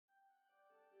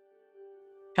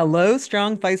Hello,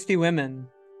 strong, feisty women.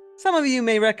 Some of you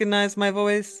may recognize my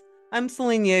voice. I'm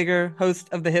Celine Yeager, host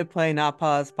of the Hit Play Not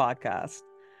Pause podcast.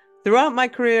 Throughout my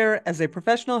career as a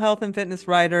professional health and fitness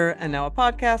writer and now a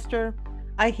podcaster,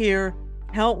 I hear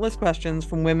countless questions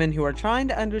from women who are trying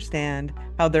to understand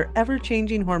how their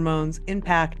ever-changing hormones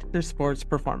impact their sports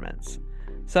performance.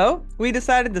 So, we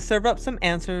decided to serve up some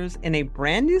answers in a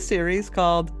brand new series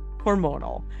called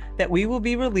Hormonal that we will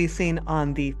be releasing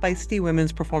on the Feisty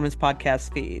Women's Performance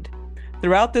Podcast feed.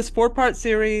 Throughout this 4-part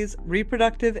series,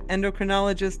 reproductive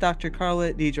endocrinologist Dr.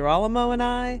 Carla DiGirolamo and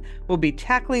I will be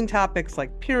tackling topics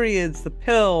like periods, the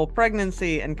pill,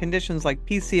 pregnancy, and conditions like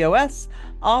PCOS,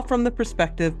 all from the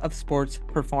perspective of sports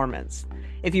performance.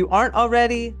 If you aren't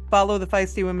already, follow the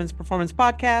Feisty Women's Performance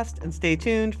Podcast and stay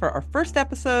tuned for our first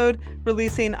episode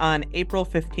releasing on April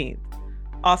 15th.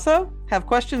 Also, have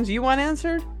questions you want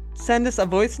answered? Send us a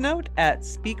voice note at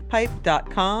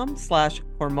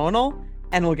speakpipe.com/hormonal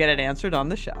and we'll get it answered on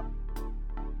the show.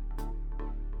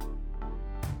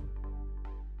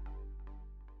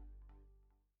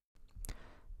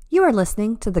 You are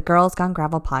listening to the Girls Gone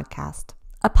Gravel podcast,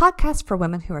 a podcast for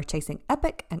women who are chasing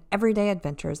epic and everyday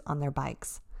adventures on their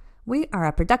bikes. We are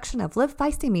a production of Live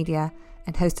Feisty Media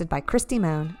and hosted by Christy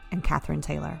Moan and Catherine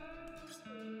Taylor.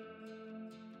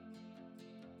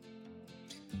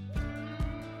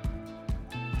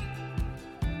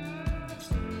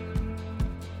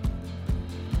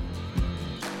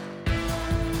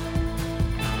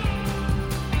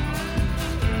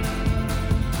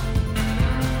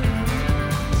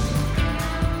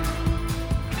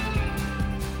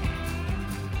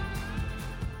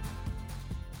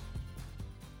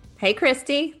 Hey,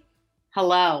 Christy.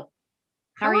 Hello.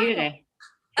 How are you today?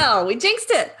 Oh, we jinxed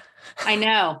it. I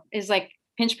know. It's like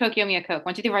pinch, poke, yo me a Coke.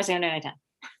 1, 2, 3, 4, 5, 6, 7, 8, 9, 10.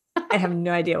 I have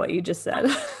no idea what you just said.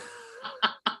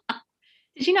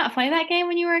 Did you not play that game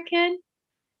when you were a kid?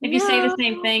 If you say the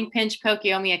same thing, pinch, poke,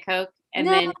 yo me a Coke, and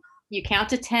then you count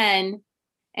to 10,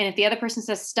 and if the other person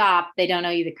says stop, they don't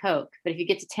owe you the Coke. But if you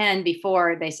get to 10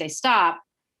 before they say stop,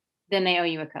 then they owe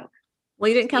you a Coke. Well,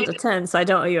 you didn't count to 10, so I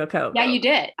don't owe you a Coke. Yeah, you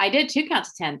did. I did 2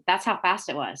 counts to 10. That's how fast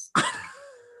it was.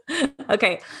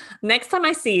 Okay. Next time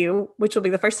I see you, which will be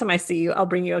the first time I see you, I'll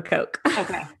bring you a Coke.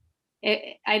 Okay.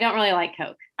 I don't really like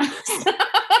Coke.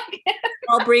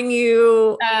 I'll bring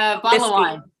you a bottle of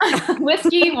wine.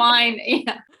 Whiskey, wine.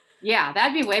 Yeah,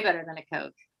 that'd be way better than a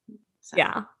Coke. So.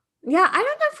 Yeah. Yeah, I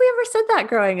don't know if we ever said that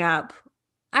growing up.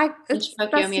 That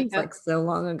seems like so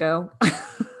long ago.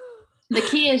 The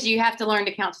key is you have to learn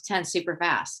to count to 10 super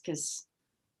fast, because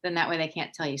then that way they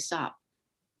can't tell you stop.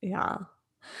 Yeah.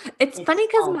 It's funny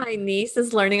because my niece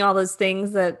is learning all those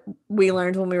things that we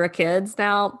learned when we were kids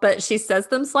now, but she says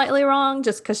them slightly wrong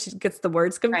just because she gets the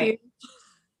words confused.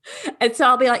 Right. And so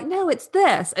I'll be like, no, it's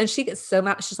this. And she gets so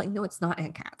mad. She's like, no, it's not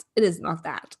ANCAT. It is not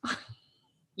that.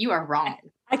 You are wrong.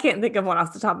 I can't think of one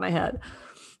off the top of my head,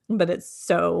 but it's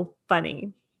so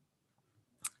funny.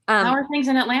 How are things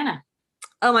in Atlanta?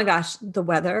 Oh my gosh, the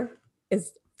weather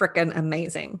is freaking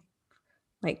amazing.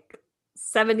 Like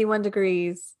 71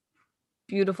 degrees,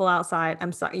 beautiful outside.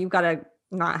 I'm sorry, you've got a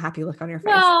not happy look on your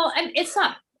face. No, and it's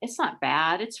not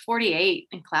bad. It's 48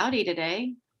 and cloudy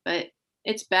today, but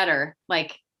it's better.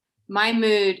 Like my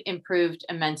mood improved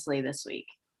immensely this week.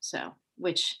 So,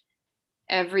 which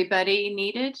everybody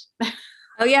needed.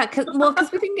 Oh yeah,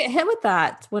 because we didn't get hit with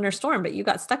that winter storm, but you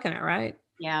got stuck in it, right?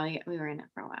 Yeah, we were in it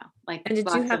for a while. Like, and did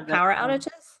you have power outages?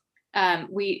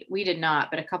 We did not,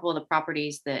 but a couple of the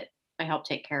properties that I helped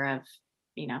take care of,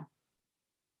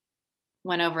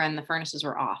 went over and the furnaces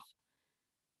were off.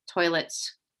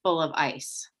 Toilets full of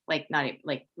ice, like not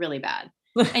like really bad.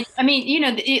 And I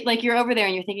mean, like you're over there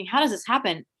and you're thinking, how does this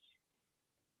happen?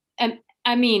 And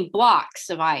I mean,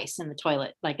 blocks of ice in the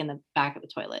toilet, like in the back of the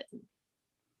toilet.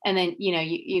 And then,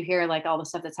 you hear like all the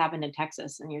stuff that's happened in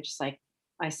Texas and you're just like,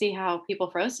 I see how people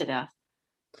froze to death.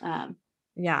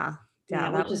 Yeah,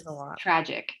 that was a lot.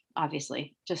 Tragic,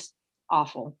 obviously, just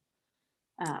awful.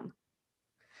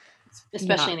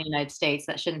 Especially in the United States,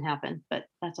 that shouldn't happen. But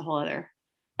that's a whole other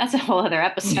episode. That's a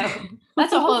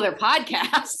whole other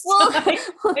podcast. We'll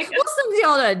send you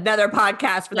on another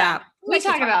podcast for that. We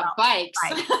talk about bikes.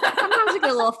 Sometimes we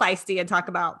get a little feisty and talk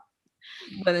about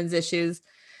women's issues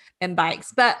and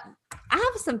bikes. But I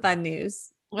have some fun news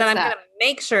that I'm going to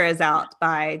make sure is out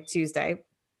by Tuesday.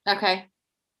 Okay.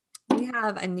 We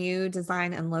have a new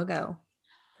design and logo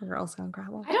for Girls Gone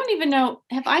Gravel. I don't even know.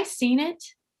 Have I seen it?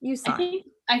 You saw it.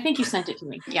 I think you sent it to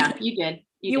me. Yeah, you did.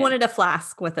 You wanted a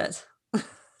flask with it.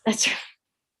 That's right.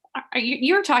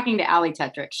 You were talking to Allie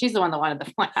Tetrick. She's the one that wanted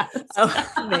the flask.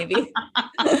 Oh, maybe.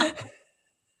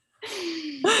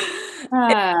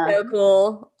 So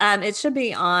cool. It should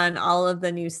be on all of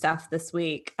the new stuff this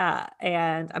week.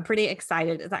 And I'm pretty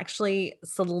excited. It's actually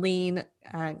Celine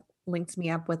linked me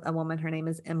up with a woman. Her name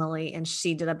is Emily, and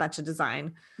she did a bunch of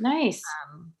design Nice.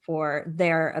 For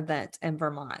their event in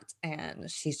Vermont. And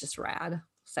she's just rad.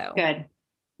 So good.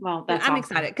 Well, I'm awesome.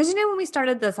 excited because when we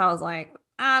started this, I was like,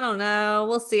 I don't know.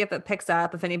 We'll see if it picks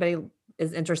up, if anybody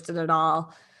is interested at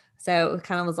all. So it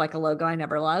kind of was like a logo I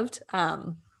never loved.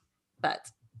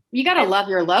 But you got to love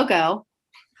your logo.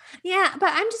 Yeah, but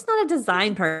I'm just not a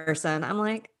design person. I'm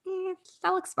like, that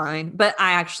looks fine. But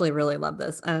I actually really love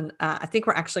this. And I think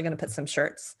we're actually going to put some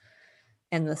shirts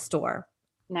in the store.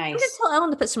 Nice. I'm going to tell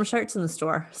Ellen to put some shirts in the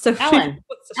store. So Ellen,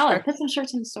 put some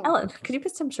shirts in the store. Ellen, could you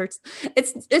put some shirts?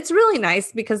 It's really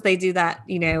nice because they do that,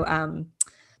 the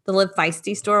Live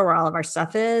Feisty store where all of our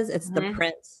stuff is. It's the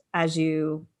print as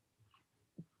you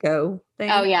go thing.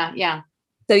 Oh, yeah. Yeah.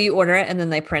 So you order it and then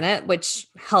they print it, which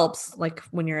helps like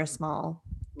when you're a small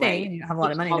thing and you have a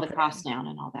lot of money all to the put costs down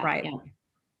and all that. Right.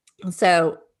 Yeah.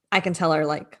 So I can tell her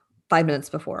like 5 minutes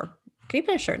before, can you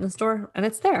put a shirt in the store? And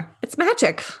it's there. It's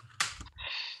magic.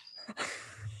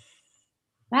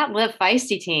 That Live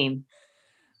Feisty team.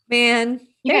 Man.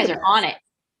 You guys are on it.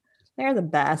 They're the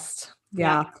best.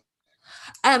 Yeah.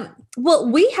 Well,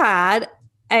 we had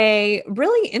a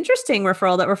really interesting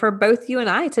referral that referred both you and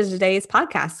I to today's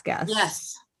podcast guest.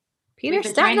 Yes. Peter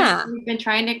Stetina. We've been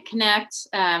trying to connect.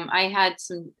 I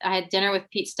had dinner with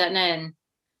Pete Stetina in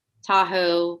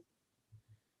Tahoe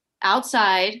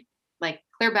outside, like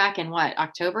clear back in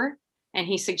October. And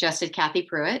he suggested Kathy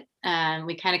Pruitt. And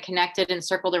we kind of connected and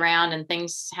circled around and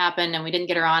things happened and we didn't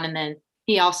get her on. And then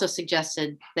he also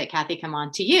suggested that Kathy come on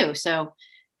to you. So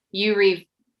you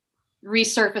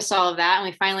resurface all of that and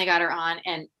we finally got her on,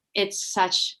 and it's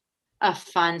such a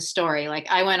fun story. Like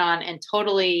I went on and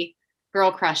totally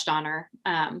girl crushed on her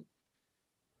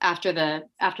after the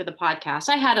podcast.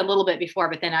 I had a little bit before,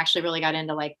 but then actually really got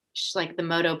into like the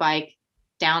motorbike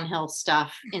downhill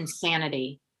stuff,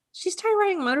 insanity. She started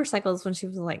riding motorcycles when she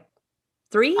was like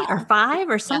 3 or 5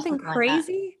 or something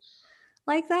crazy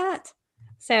like that.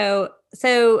 So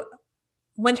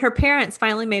when her parents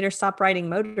finally made her stop riding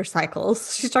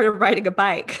motorcycles, she started riding a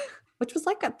bike, which was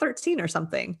like at 13 or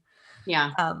something.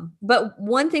 Yeah. But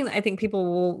one thing that I think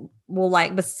people will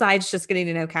like, besides just getting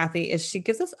to know Kathy, is she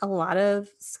gives us a lot of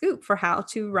scoop for how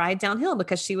to ride downhill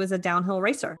because she was a downhill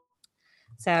racer.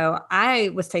 So I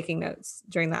was taking notes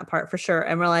during that part for sure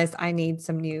and realized I need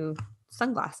some new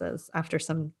sunglasses after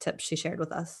some tips she shared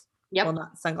with us. Yep. Well,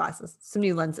 not sunglasses, some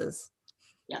new lenses.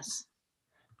 Yes.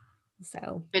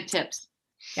 So good tips.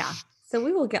 Yeah. So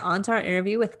we will get on to our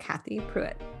interview with Kathy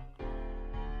Pruitt.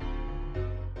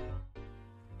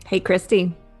 Hey,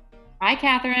 Christy. Hi,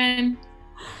 Catherine.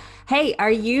 Hey,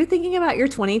 are you thinking about your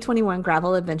 2021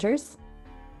 gravel adventures?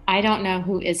 I don't know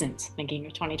who isn't thinking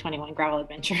of 2021 gravel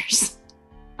adventures.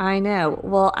 I know.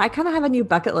 Well, I kind of have a new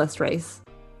bucket list race.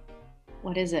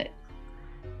 What is it?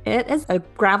 It is a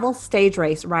gravel stage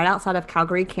race right outside of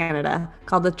Calgary, Canada,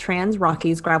 called the Trans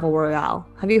Rockies Gravel Royale.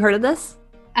 Have you heard of this?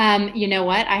 You know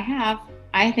what? I have.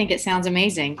 I think it sounds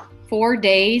amazing. 4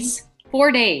 days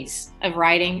of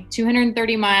riding,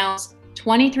 230 miles,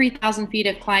 23,000 feet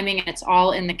of climbing, and it's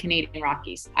all in the Canadian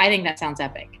Rockies. I think that sounds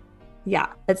epic. Yeah,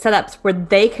 it's set up where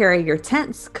they carry your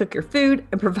tents, cook your food,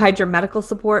 and provide your medical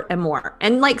support and more.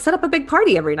 And like set up a big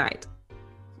party every night.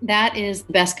 That is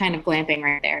the best kind of glamping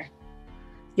right there.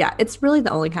 Yeah, it's really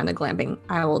the only kind of glamping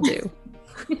I will do.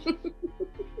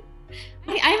 I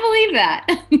believe that.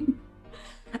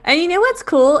 And you know what's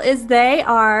cool is they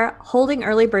are holding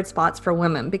early bird spots for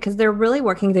women because they're really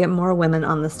working to get more women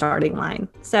on the starting line.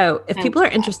 So if people are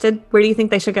interested, where do you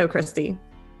think they should go, Christy?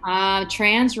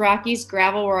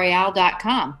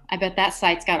 TransRockiesGravelRoyale.com. I bet that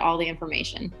site's got all the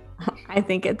information. I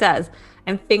think it does.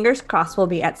 And fingers crossed we'll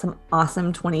be at some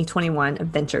awesome 2021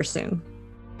 adventures soon.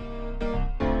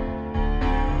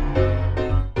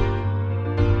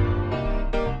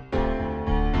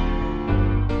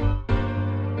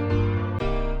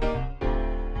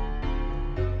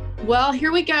 Well,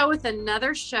 here we go with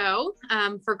another show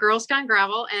for Girls Gone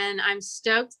Gravel. And I'm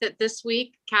stoked that this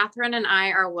week, Catherine and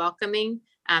I are welcoming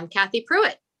Kathy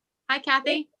Pruitt. Hi,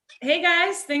 Kathy. Hey,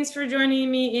 guys. Thanks for joining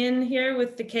me in here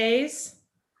with the Ks.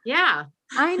 Yeah.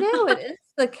 I know it is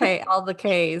the K, all the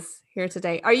Ks here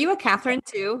today. Are you a Catherine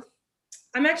too?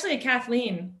 I'm actually a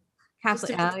Kathleen.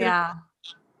 Kathleen, yeah.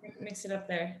 Mix it up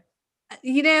there.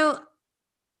 You know,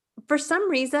 for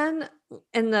some reason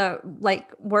in the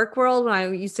work world, when I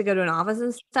used to go to an office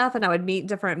and stuff and I would meet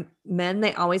different men,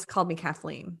 they always called me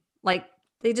Kathleen. Like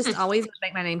they just always would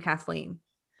make my name Kathleen.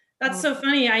 That's so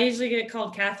funny. I usually get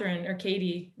called Catherine or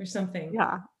Katie or something.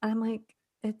 Yeah. And I'm like,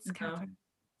 It's No. Catherine.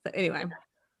 So anyway,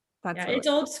 that's Yeah, really it's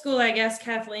old school, I guess,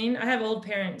 Kathleen. I have old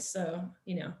parents, so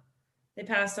they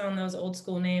passed on those old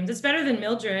school names. It's better than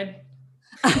Mildred.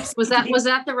 Was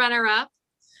that the runner up?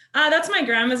 That's my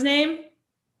grandma's name.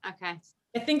 Okay.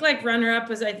 I think like runner up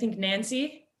was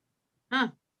Nancy.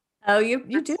 Oh,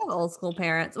 you do have old school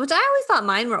parents, which I always thought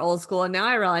mine were old school, and now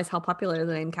I realize how popular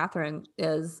the name Catherine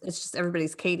is. It's just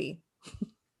everybody's Katie.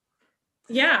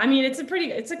 Yeah, I mean it's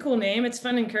a cool name. It's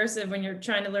fun in cursive when you're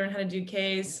trying to learn how to do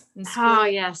K's. Oh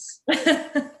yes.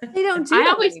 They don't do.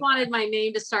 I always wanted my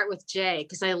name to start with J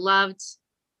because I loved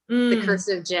the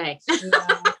cursive J.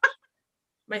 Yeah.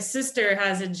 My sister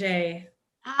has a J.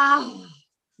 Oh.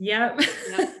 Yep.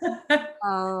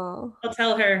 Oh. I'll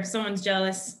tell her. Someone's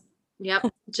jealous. Yep.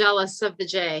 Jealous of the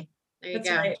J. There you That's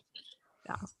go. right.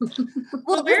 Yeah.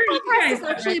 Well, this where are you podcast guys is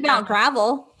actually right about now?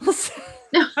 gravel.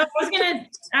 I was gonna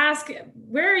ask,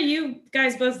 where are you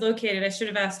guys both located? I should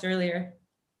have asked earlier.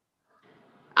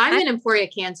 I'm in Emporia,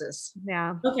 Kansas.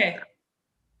 Yeah. Okay.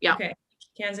 Yeah. Okay.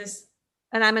 Kansas,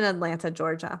 And I'm in Atlanta,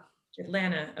 Georgia.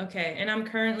 Atlanta. Okay. And I'm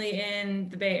currently in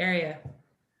the Bay Area.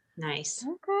 Nice.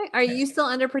 Okay. Are you still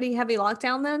under pretty heavy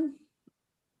lockdown then?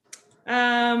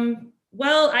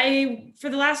 Well, for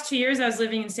the last 2 years I was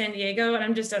living in San Diego, and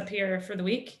I'm just up here for the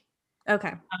week.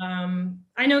 Okay.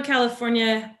 I know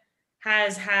California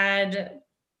has had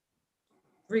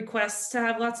requests to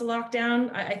have lots of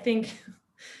lockdown. I think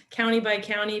county by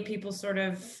county, people sort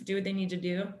of do what they need to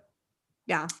do.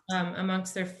 Yeah.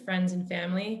 Amongst their friends and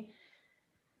family.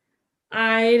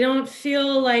 I don't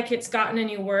feel like it's gotten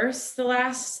any worse the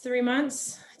last 3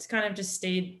 months. It's kind of just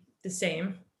stayed the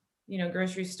same.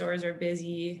 Grocery stores are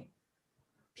busy.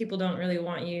 People don't really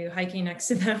want you hiking next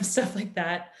to them, stuff like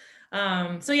that.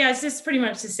 So yeah, it's just pretty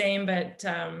much the same, but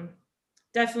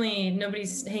definitely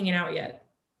nobody's hanging out yet.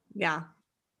 Yeah.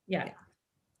 Yeah.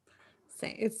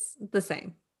 Same. It's the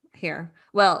same here.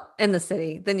 Well, in the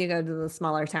city. Then you go to the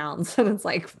smaller towns and it's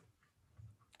like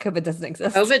COVID doesn't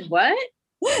exist. COVID what?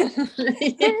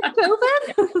 COVID?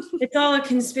 It's all a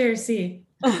conspiracy.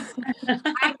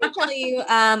 I can tell you,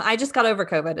 I just got over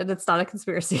COVID and it's not a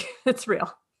conspiracy. It's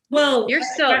real. Well, You're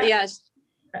still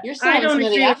you're still I having don't some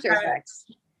of the agree with after that. effects.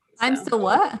 I'm So. still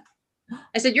what?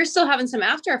 I said you're still having some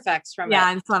after effects from it. Yeah,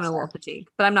 I'm still having a little fatigue,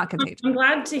 but I'm not contagious. I'm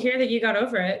glad to hear that you got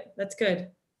over it. That's good.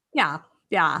 Yeah.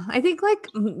 Yeah. I think like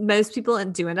most people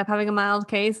do end up having a mild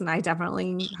case, and I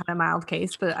definitely had a mild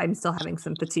case, but I'm still having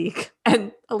some fatigue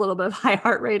and a little bit of high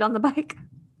heart rate on the bike.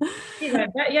 Yeah,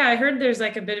 I heard there's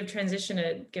like a bit of transition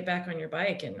to get back on your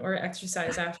bike or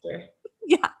exercise after.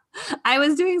 Yeah. I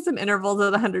was doing some intervals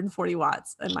at 140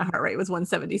 watts and my heart rate was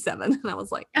 177. And I was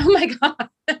like, Oh my God.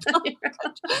 this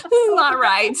is not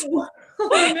right. Oh,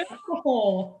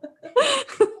 no.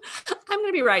 I'm going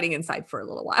to be riding inside for a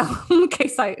little while in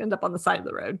case I end up on the side of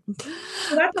the road.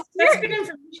 Well, that's good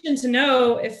information to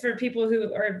know if for people who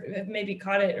have maybe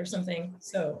caught it or something.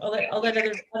 So I'll let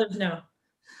others know.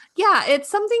 Yeah, it's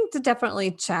something to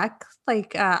definitely check.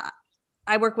 Like,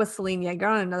 I work with Celine Yeager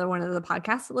on another one of the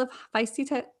podcasts that Live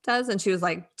Feisty does, and she was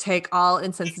like, take all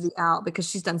intensity out because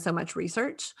she's done so much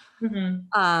research.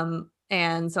 Mm-hmm.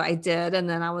 And so I did, and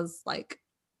then I was like,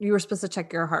 you were supposed to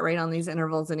check your heart rate on these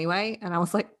intervals anyway, and I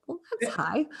was like, well, that's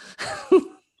high.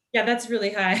 Yeah, that's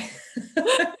really high.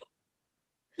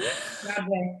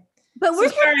 But So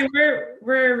sorry,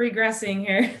 we're regressing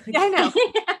here. Yeah, I know.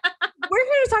 We're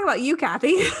here to talk about you,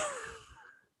 Kathy.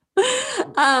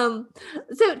 So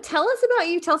tell us about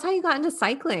you. Tell us how you got into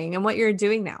cycling and what you're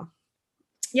doing now.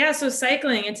 Yeah, so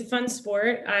cycling, it's a fun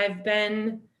sport. I've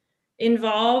been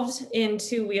involved in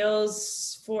two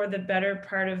wheels for the better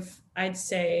part of, I'd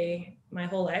say, my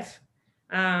whole life.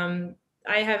 I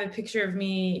have a picture of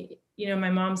me, my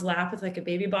mom's lap with like a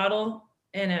baby bottle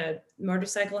and a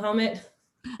motorcycle helmet.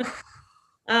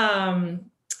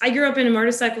 I grew up in a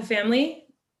motorcycle family,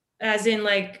 as in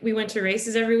like we went to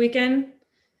races every weekend.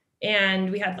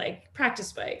 And we had like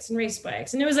practice bikes and race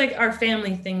bikes. And it was like our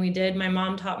family thing we did. My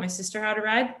mom taught my sister how to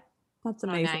ride. That's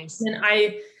amazing. Oh, nice. And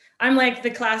I'm like the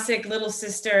classic little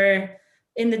sister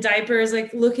in the diapers,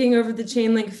 like looking over the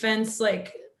chain link fence,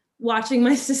 like watching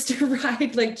my sister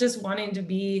ride, like just wanting to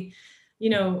be,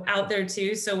 out there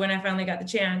too. So when I finally got the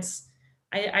chance,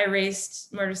 I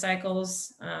raced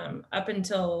motorcycles up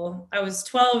until I was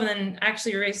 12, and then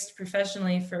actually raced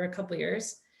professionally for a couple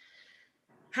years.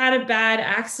 Had a bad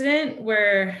accident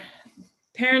where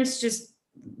parents just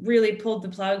really pulled the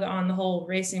plug on the whole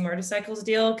racing motorcycles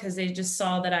deal because they just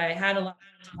saw that I had a lot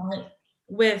of talent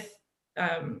with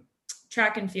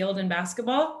track and field and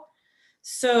basketball.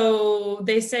 So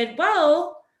they said,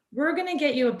 well, we're going to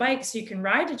get you a bike so you can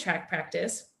ride to track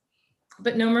practice.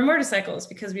 but no more motorcycles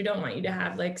because we don't want you to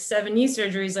have like 7 knee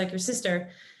surgeries like your sister.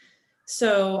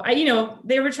 So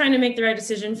they were trying to make the right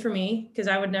decision for me because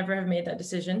I would never have made that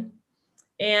decision.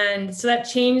 And so that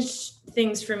changed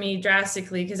things for me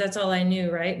drastically because that's all I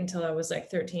knew, right? Until I was like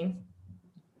 13.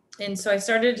 And so I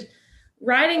started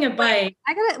riding a bike.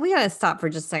 We gotta stop for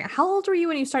just a second. How old were you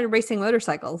when you started racing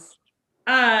motorcycles?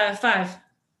 5.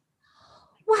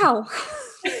 Wow.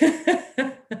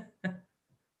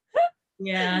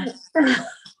 Yeah.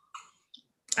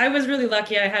 I was really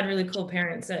lucky. I had really cool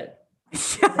parents that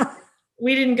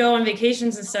we didn't go on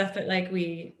vacations and stuff, but like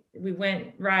we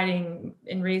went riding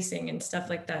and racing and stuff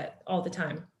like that all the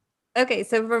time. Okay,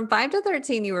 so from 5 to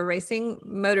 13, you were racing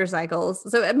motorcycles.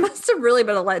 So it must have really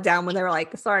been a letdown when they were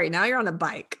like, sorry, now you're on a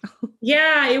bike.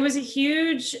 Yeah, it was a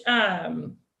huge, at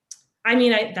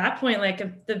that point,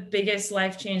 like the biggest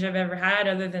life change I've ever had,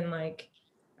 other than like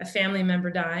a family member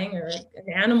dying or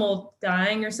an animal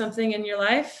dying or something in your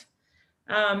life.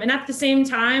 And at the same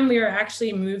time, we were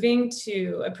actually moving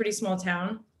to a pretty small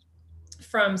town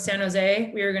from San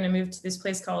Jose. We were going to move to this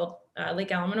place called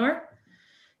Lake Almanor.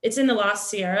 It's in the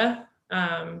Lost Sierra.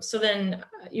 So then,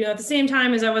 at the same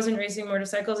time as I wasn't racing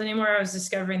motorcycles anymore, I was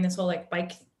discovering this whole like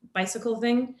bicycle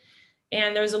thing.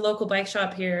 And there was a local bike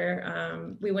shop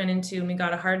here we went into and we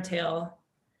got a hardtail.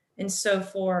 And so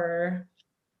for,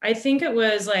 I think it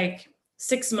was like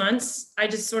 6 months, I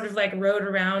just sort of like rode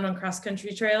around on cross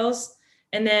country trails.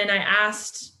 And then I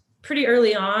asked pretty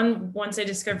early on, once I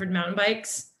discovered mountain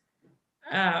bikes,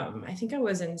 I think I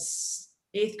was in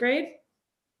 8th grade,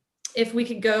 if we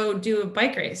could go do a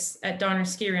bike race at Donner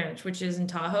Ski Ranch, which is in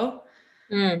Tahoe.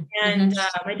 And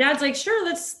my dad's like, sure,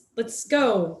 let's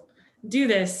go do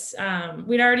this.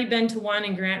 We'd already been to one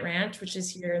in Grant Ranch, which is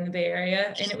here in the Bay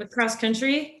Area, and it was cross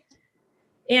country.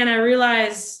 And I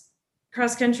realized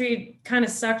cross country kind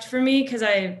of sucked for me because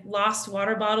I lost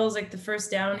water bottles like the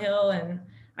first downhill, and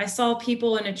I saw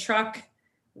people in a truck.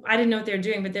 I didn't know what they were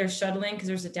doing, but they're shuttling because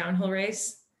there's a downhill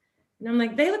race. And I'm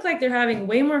like, they look like they're having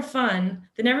way more fun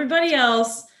than everybody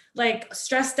else, like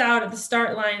stressed out at the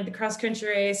start line of the cross country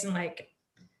race. And like,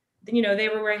 they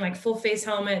were wearing like full face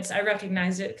helmets. I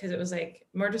recognized it because it was like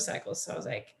motorcycles. So I was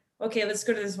like, okay, let's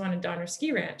go to this one at Donner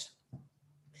Ski Ranch.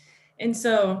 And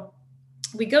so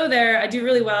we go there. I do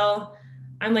really well.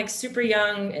 I'm like super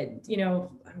young,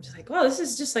 I'm just like, well, this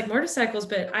is just like motorcycles,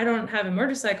 but I don't have a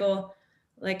motorcycle,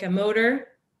 like a motor.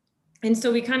 And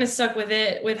so we kind of stuck with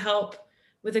it with help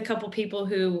with a couple people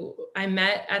who I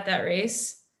met at that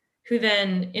race, who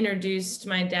then introduced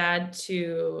my dad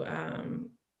to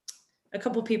a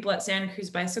couple people at Santa Cruz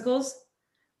Bicycles.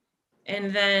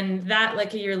 And then that,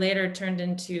 like a year later, turned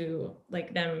into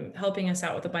like them helping us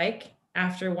out with a bike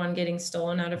after one getting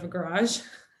stolen out of a garage.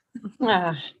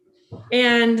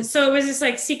 And so it was this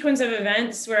like sequence of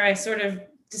events where I sort of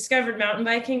discovered mountain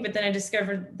biking, but then I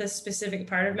discovered the specific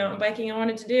part of mountain biking I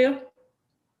wanted to do.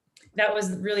 That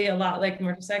was really a lot like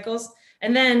motorcycles.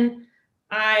 And then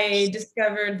I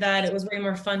discovered that it was way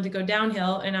more fun to go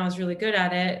downhill, and I was really good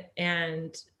at it.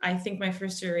 And I think my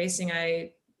first year racing,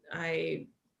 I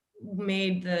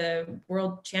made the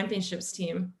world championships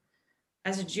team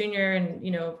as a junior, and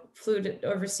flew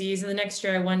overseas. And the next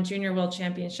year I won junior world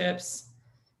championships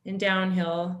in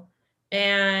downhill.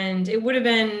 And it would have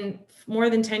been more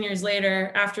than 10 years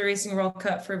later, after racing World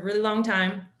Cup for a really long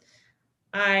time,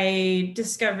 I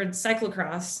discovered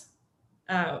cyclocross.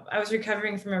 I was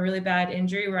recovering from a really bad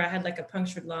injury where I had like a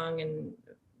punctured lung and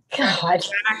back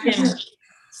and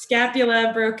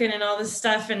scapula broken and all this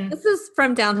stuff. And this is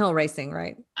from downhill racing,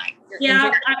 right?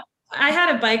 Yeah, I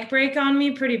had a bike break on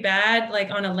me pretty bad,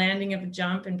 like on a landing of a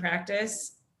jump in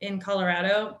practice in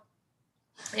Colorado.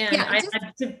 And I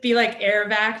had to be like air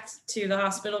vac'd to the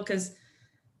hospital because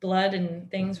blood and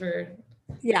things were.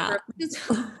 Yeah.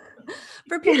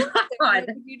 For people,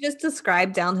 you just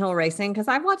described downhill racing, because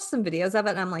I've watched some videos of it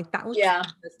and I'm like, that was the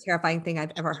most terrifying thing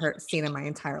I've ever seen in my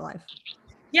entire life.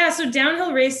 Yeah, so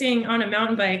downhill racing on a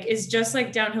mountain bike is just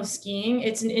like downhill skiing.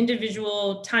 It's an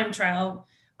individual time trial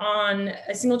on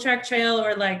a single track trail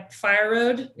or like fire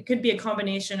road. It could be a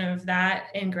combination of that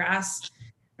and grass.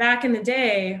 Back in the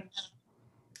day,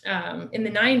 in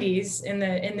the 90s, in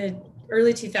the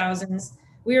early 2000s,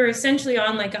 we were essentially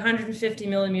on like 150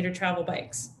 millimeter travel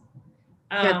bikes.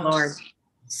 Good Lord.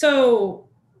 So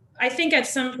I think at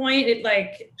some point it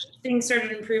like things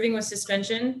started improving with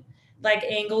suspension, like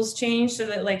angles changed so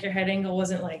that like your head angle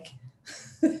wasn't like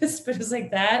this, but it was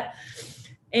like that.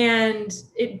 And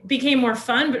it became more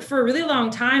fun, but for a really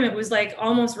long time, it was like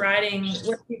almost riding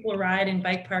what people ride in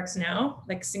bike parks now,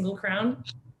 like single crown.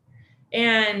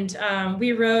 And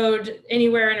we rode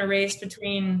anywhere in a race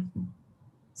between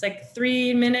It's like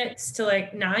 3 minutes to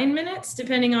like 9 minutes,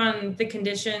 depending on the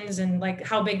conditions and like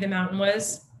how big the mountain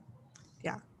was.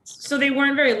 Yeah. So they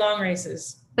weren't very long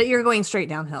races. But you're going straight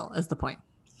downhill is the point.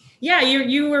 Yeah,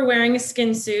 you were wearing a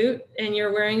skin suit and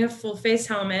you're wearing a full face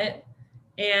helmet,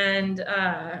 and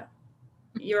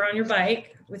you're on your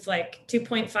bike with like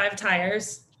 2.5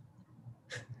 tires.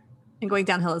 And going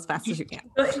downhill as fast as you can.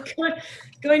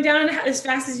 Going down as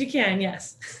fast as you can,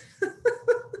 yes.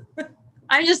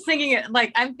 I'm just thinking,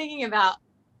 like, I'm thinking about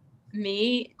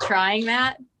me trying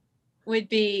that would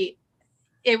be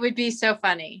so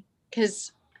funny.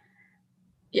 Cause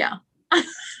yeah.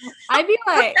 I'd be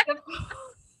like,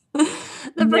 the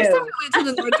first time I went to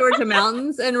the North Georgia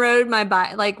mountains and rode my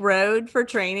bike, like rode for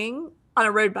training on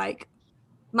a road bike,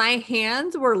 my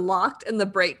hands were locked in the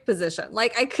brake position.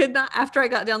 Like I could not, after I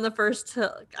got down the first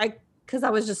hill, because I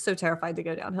was just so terrified to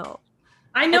go downhill.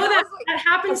 I know that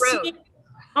happens to me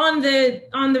on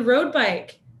the road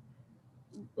bike,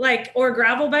 like, or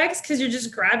gravel bikes, because you're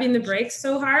just grabbing the brakes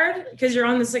so hard because you're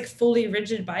on this like fully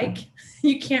rigid bike.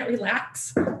 You can't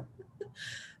relax.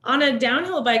 On a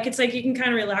downhill bike, it's like you can kind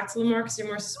of relax a little more because you're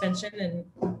more suspension. And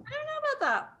I don't know about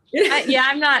that.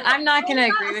 I'm not going to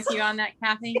agree with you on that,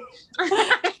 Kathy.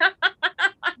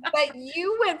 But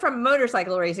you went from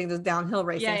motorcycle racing to downhill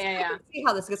racing. Yeah. So I can see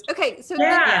how this goes. Okay, so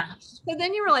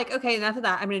then you were like, okay, enough of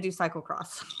that. I'm going to do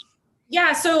cyclocross.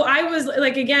 Yeah, so I was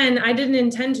like, again, I didn't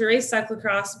intend to race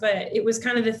cyclocross, but it was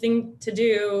kind of the thing to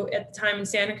do at the time in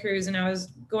Santa Cruz, and I was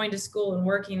going to school and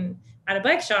working at a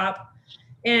bike shop.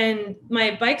 And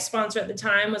my bike sponsor at the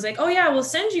time was like, oh yeah, we'll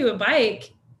send you a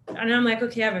bike. And I'm like,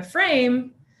 okay, I have a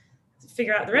frame to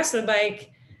figure out the rest of the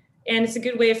bike. And it's a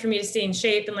good way for me to stay in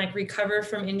shape and like recover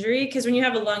from injury. Because when you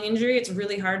have a lung injury, it's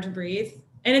really hard to breathe.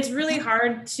 And it's really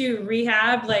hard to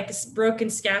rehab, like broken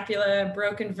scapula,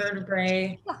 broken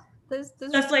vertebrae,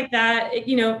 stuff like that.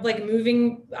 You know, like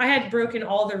moving, I had broken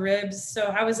all the ribs. So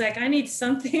I was like, I need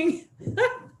something.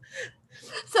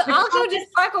 So I'll go do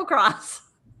cyclocross.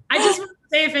 I just want to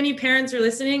say, if any parents are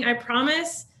listening, I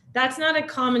promise that's not a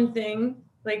common thing.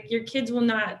 Like your kids will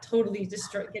not totally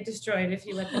get destroyed if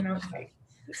you let them out bike.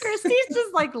 Christy's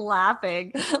just like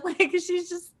laughing. Like she's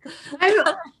just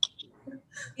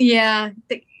yeah.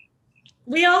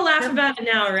 We all laugh about it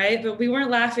now, right? But we weren't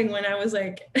laughing when I was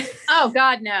like oh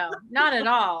God, no, not at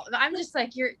all. I'm just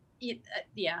like, your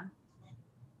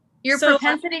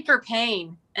propensity for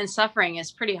pain and suffering is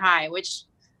pretty high, which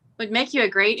would make you a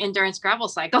great endurance gravel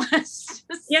cyclist.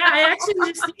 Yeah, I actually was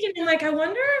just thinking, like, I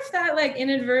wonder if that like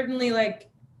inadvertently like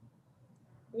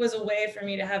was a way for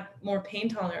me to have more pain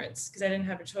tolerance because I didn't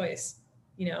have a choice,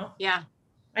 you know? Yeah.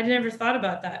 I never thought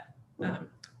about that.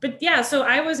 But yeah, so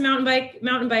I was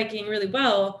mountain biking really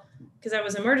well because I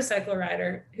was a motorcycle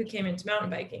rider who came into mountain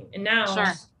biking. And now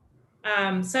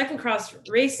cyclocross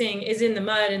racing is in the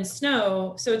mud and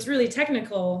snow. So it's really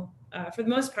technical for the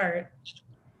most part.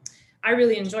 I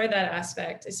really enjoy that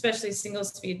aspect, especially single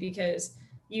speed, because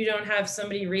you don't have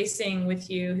somebody racing with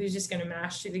you who's just going to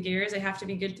mash through the gears. They have to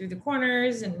be good through the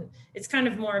corners. And it's kind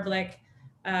of more of like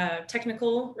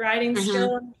technical riding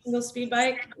skill on a single speed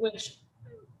bike, which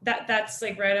that's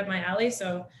like right up my alley.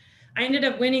 So I ended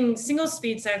up winning single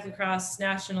speed cyclocross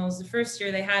nationals the first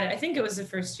year they had it. I think it was the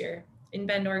first year in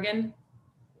Bend, Oregon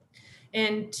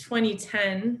in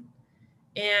 2010.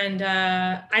 And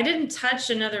I didn't touch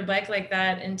another bike like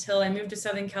that until I moved to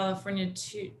Southern California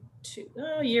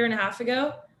a year and a half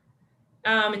ago,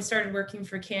 and started working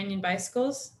for Canyon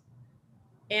Bicycles.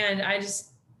 And I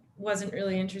just wasn't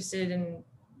really interested in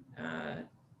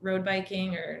road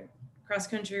biking or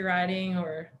cross-country riding,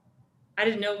 or I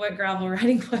didn't know what gravel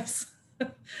riding was.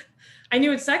 I knew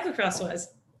what cyclocross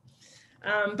was.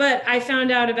 But I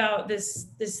found out about this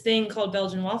thing called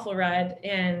Belgian Waffle Ride,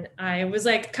 and I was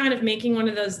like kind of making one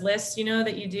of those lists, you know,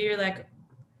 that you do. You're like,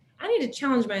 I need to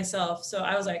challenge myself. So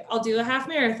I was like, I'll do a half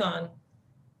marathon,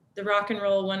 the Rock and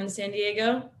Roll one in San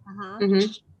Diego.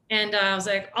 And I was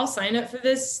like, I'll sign up for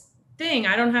this thing.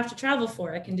 I don't have to travel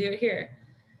for it. I can do it here.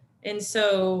 And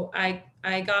so I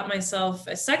got myself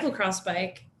a cyclocross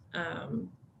bike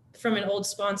from an old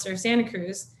sponsor, Santa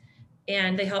Cruz.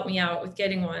 And they helped me out with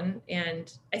getting one.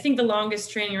 And I think the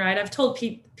longest training ride, I've told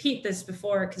Pete this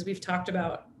before, because we've talked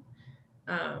about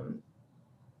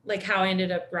like how I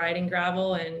ended up riding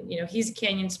gravel. And, you know, he's a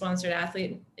Canyon sponsored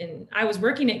athlete. And I was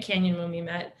working at Canyon when we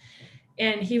met.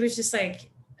 And he was just like,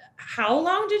 how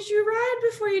long did you ride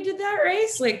before you did that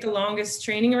race? Like the longest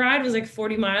training ride was like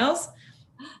 40 miles.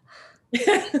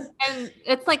 And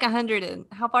it's like 100 and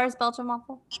how far is Belgian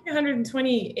Waffle?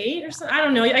 128 or something. I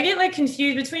don't know. I get like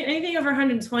confused between anything over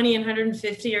 120 and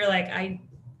 150 or like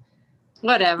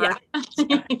whatever.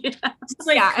 Yeah. It's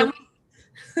like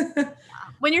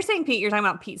When you're saying Pete, you're talking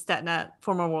about Pete Stetnut,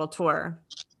 former World Tour.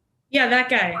 Yeah, that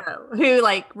guy who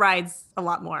like rides a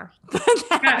lot more.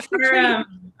 Yeah,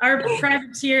 our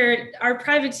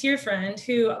privateer friend,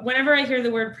 who whenever I hear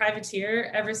the word privateer,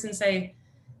 ever since I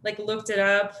like looked it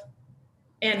up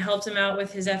and helped him out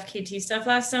with his FKT stuff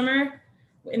last summer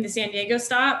in the San Diego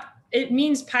stop, it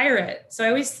means pirate. So I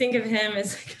always think of him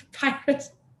as like a pirate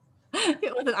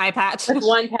with an eye patch. With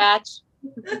one patch.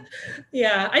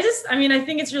 Yeah, I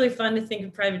think it's really fun to think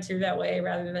of privateer that way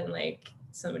rather than like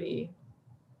somebody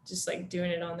just like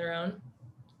doing it on their own.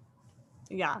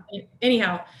 Yeah.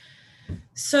 Anyhow,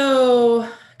 so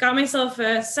got myself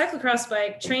a cyclocross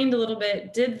bike, trained a little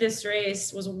bit, did this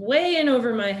race, was way in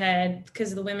over my head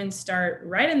because the women start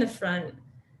right in the front.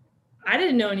 I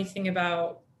didn't know anything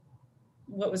about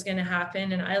what was going to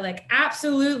happen. And I like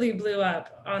absolutely blew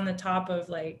up on the top of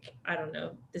like, I don't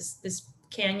know, this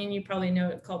canyon, you probably know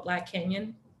it, called Black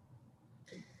Canyon.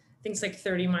 I think it's like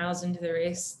 30 miles into the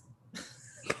race.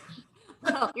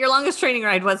 Well, your longest training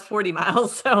ride was 40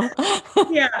 miles. So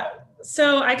yeah.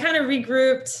 So I kind of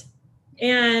regrouped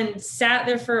and sat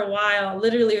there for a while,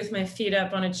 literally with my feet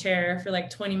up on a chair for like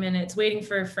 20 minutes, waiting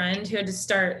for a friend who had to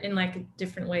start in like a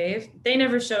different wave. They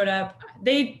never showed up.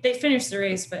 They finished the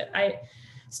race, but I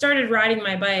started riding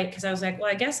my bike because I was like,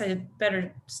 well, I guess I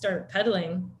better start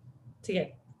pedaling to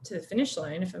get to the finish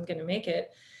line if I'm going to make it.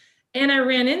 And I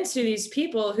ran into these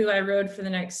people who I rode for the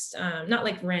next, not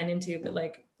like ran into, but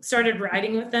like started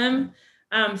riding with them,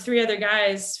 3 other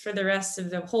guys for the rest of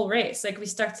the whole race. Like we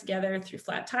stuck together through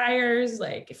flat tires,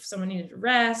 like if someone needed to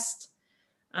rest.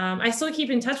 I still keep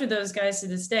in touch with those guys to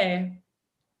this day.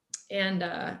 And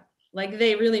like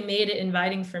they really made it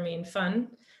inviting for me and fun.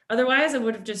 Otherwise I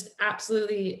would have just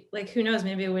absolutely, like, who knows,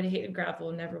 maybe I would have hated gravel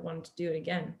and never wanted to do it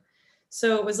again.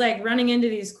 So it was like running into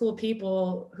these cool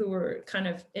people who were kind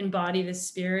of embody the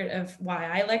spirit of why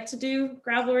I like to do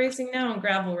gravel racing now and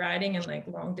gravel riding and like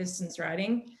long distance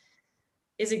riding.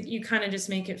 Is it, you kind of just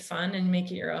make it fun and make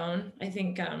it your own. I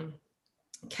think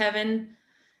Kevin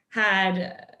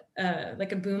had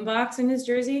like a boombox in his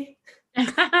jersey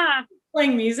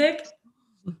playing music.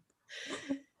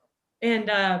 And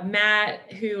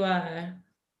Matt, who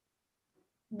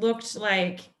looked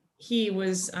like he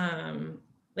was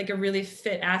like a really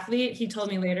fit athlete, he told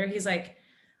me later, he's like,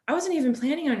 I wasn't even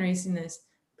planning on racing this,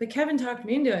 but Kevin talked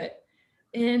me into it.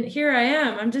 And here I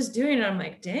am, I'm just doing it. I'm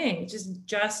like, dang, just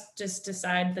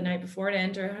decide the night before to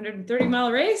enter a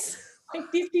 130-mile race. Like,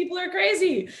 these people are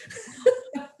crazy.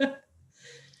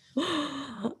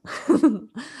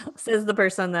 Says the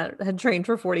person that had trained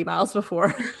for 40 miles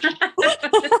before.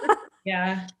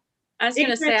 Yeah. I was going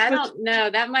to say, I don't know.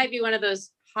 That might be one of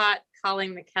those hot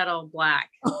calling the kettle black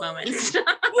moments.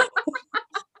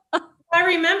 I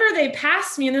remember they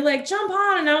passed me and they're like, jump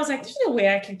on. And I was like, there's no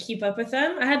way I could keep up with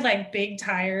them. I had like big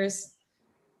tires,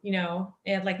 you know,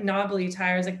 and like knobbly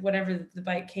tires, like whatever the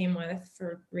bike came with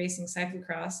for racing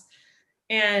cyclocross.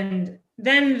 And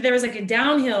then there was like a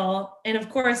downhill. And of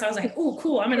course I was like, oh,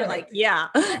 cool. I'm going to like, yeah,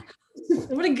 I'm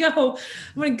going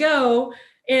to go.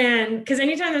 And because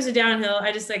anytime there's a downhill,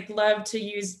 I just like love to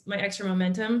use my extra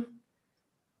momentum.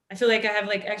 I feel like I have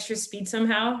like extra speed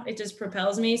somehow. It just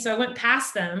propels me. So I went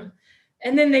past them.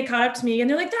 And then they caught up to me and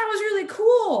they're like, that was really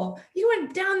cool. You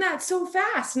went down that so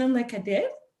fast. And I'm like, I did?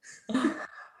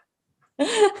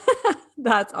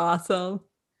 That's awesome.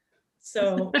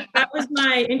 So that was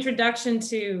my introduction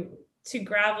to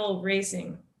gravel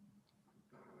racing.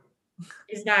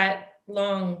 Is that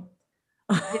long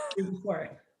history before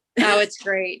it? Oh, it's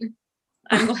great.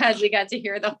 I'm glad we got to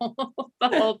hear the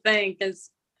whole thing, because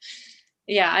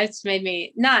yeah, it's made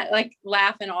me not like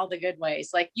laugh in all the good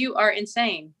ways. Like, you are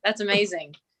insane. That's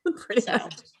amazing. So.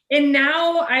 And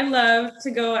now I love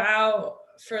to go out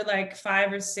for like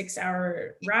 5 or 6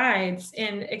 hour rides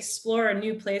and explore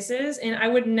new places. And I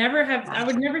would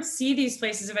never see these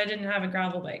places if I didn't have a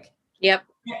gravel bike. Yep.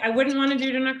 I wouldn't want to do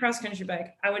it on a cross country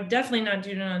bike. I would definitely not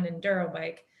do it on an enduro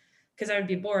bike because I would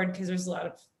be bored because there's a lot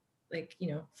of like,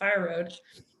 you know, fire road.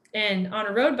 And on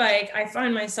a road bike, I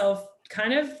find myself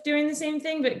kind of doing the same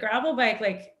thing, but gravel bike,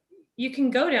 like you can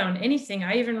go down anything.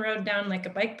 I even rode down like a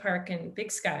bike park in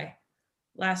Big Sky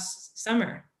last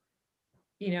summer,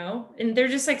 you know, and they're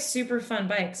just like super fun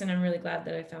bikes. And I'm really glad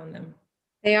that I found them.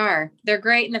 They are. They're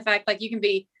great in the fact, like, you can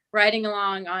be riding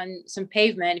along on some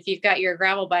pavement. If you've got your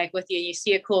gravel bike with you and you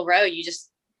see a cool road, you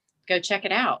just go check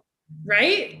it out.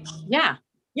 Right? Yeah.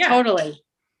 Yeah. Totally.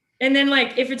 And then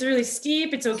like, if it's really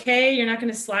steep, it's okay. You're not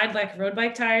going to slide like road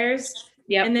bike tires.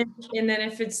 Yeah. And then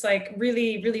if it's like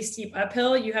really, really steep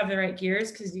uphill, you have the right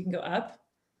gears because you can go up.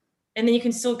 And then you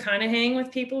can still kind of hang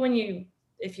with people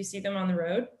if you see them on the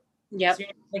road. Yep. So you're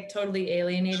like totally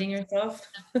alienating yourself.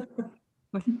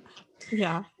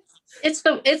 Yeah. It's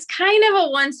kind of a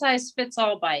one size fits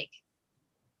all bike.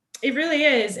 It really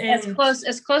is. And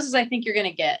as close as I think you're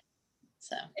gonna get.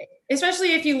 So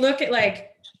especially if you look at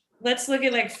like, let's look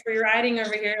at like free riding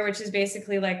over here, which is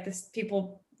basically like this,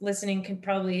 people listening can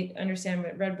probably understand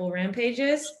what Red Bull Rampage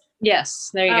is. yes,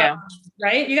 there you go.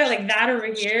 Right? You got like that over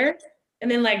here. And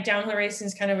then like downhill racing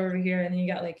is kind of over here. And then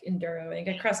you got like enduro and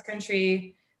you got cross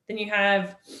country. Then you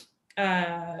have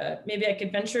maybe like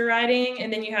adventure riding.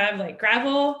 And then you have like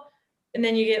gravel. And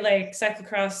then you get like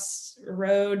cyclocross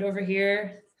road over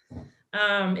here.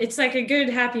 It's like a good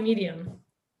happy medium.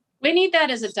 We need that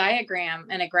as a diagram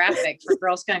and a graphic for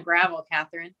Girls Gone Gravel,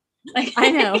 Catherine. Like, I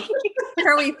know.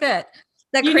 Where we fit.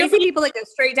 The crazy people that go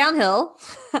straight downhill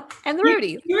and the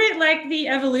roadies. You're like the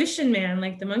evolution man,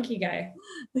 like the monkey guy.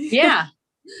 Yeah.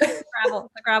 The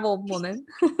gravel woman.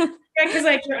 Yeah, because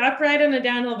like you're upright on a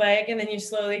downhill bike and then you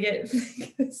slowly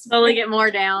get more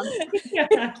down.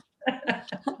 Yeah.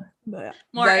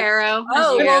 More arrow.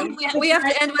 Oh, well, we have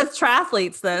to end with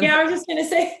triathletes then. Yeah, I was just gonna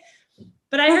say,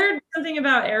 but I heard something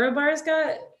about aero bars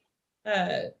got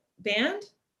banned.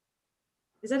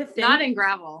 Is that a thing? Not in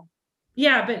gravel.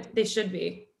 Yeah, but they should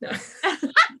be. No.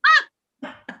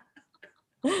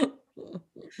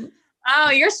 Oh,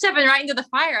 you're stepping right into the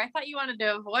fire. I thought you wanted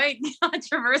to avoid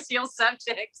controversial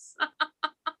subjects.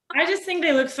 I just think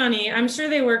they look funny. I'm sure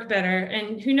they work better.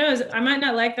 And who knows? I might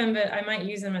not like them, but I might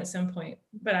use them at some point.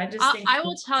 But I just think I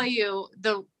will tell you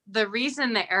the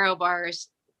reason the aero bars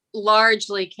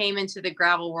largely came into the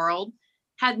gravel world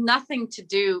had nothing to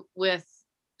do with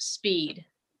speed,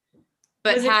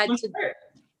 but had to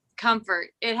comfort.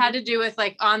 It had to do with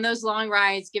like on those long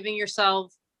rides, giving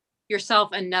yourself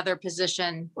another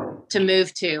position to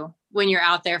move to when you're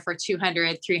out there for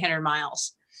 200, 300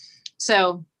 miles.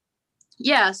 So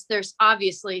yes, there's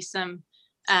obviously some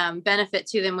benefit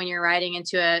to them when you're riding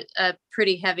into a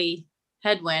pretty heavy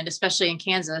headwind, especially in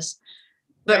Kansas.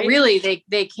 But right. Really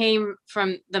they came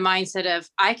from the mindset of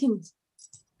I can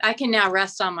now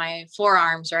rest on my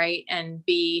forearms, right? And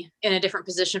be in a different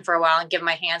position for a while and give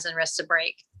my hands and wrists a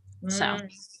break. So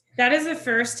that is the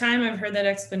first time I've heard that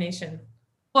explanation.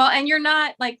 Well, and you're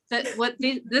not like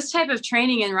this type of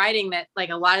training and riding that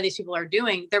like a lot of these people are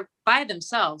doing, they're by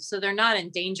themselves. So they're not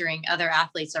endangering other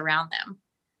athletes around them,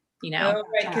 you know? Oh,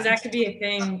 right. Cause that could be a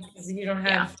thing because you don't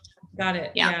have, got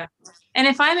it. Yeah. And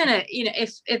if I'm in a,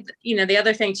 if the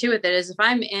other thing too with it is if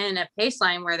I'm in a pace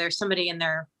line where there's somebody in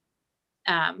their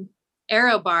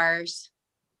aero bars,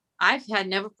 I've had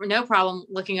no problem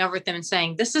looking over at them and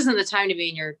saying, this isn't the time to be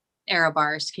in your aero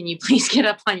bars. Can you please get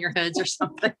up on your hoods or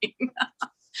something?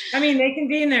 I mean, they can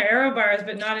be in their aero bars,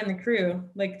 but not in the crew.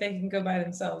 Like they can go by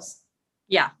themselves.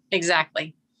 Yeah,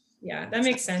 exactly. Yeah, that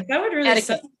makes sense. That would really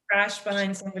crash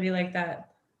behind somebody like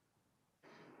that.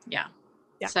 Yeah.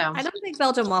 Yeah. So I don't think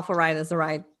Belgian Waffle Ride is the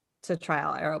ride to try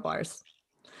out aero bars.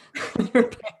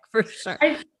 For sure.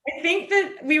 I think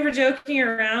that we were joking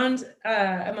around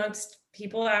amongst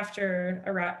people after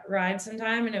a ride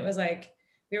sometime, and it was like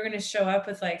we were going to show up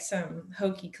with like some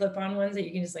hokey clip-on ones that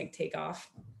you can just like take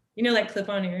off. You know, like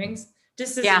clip-on earrings,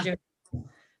 just as a joke,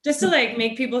 just to like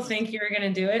make people think you were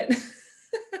going to do it.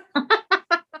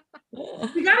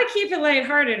 We got to keep it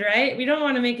lighthearted, right? We don't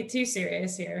want to make it too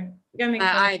serious here. We got to make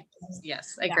I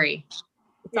agree.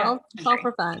 It's all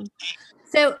for fun.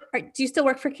 So do you still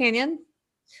work for Canyon?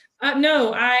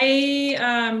 No,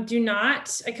 I do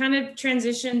not. I kind of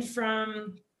transitioned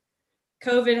from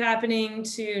COVID happening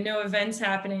to no events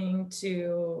happening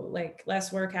to like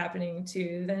less work happening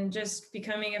to then just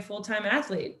becoming a full-time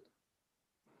athlete.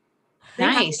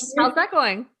 Nice. How's that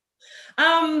going?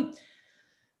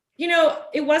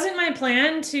 It wasn't my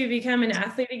plan to become an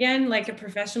athlete again, like a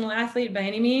professional athlete by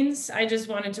any means. I just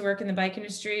wanted to work in the bike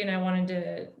industry, and I wanted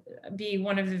to be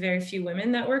one of the very few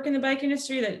women that work in the bike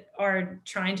industry that are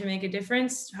trying to make a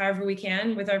difference however we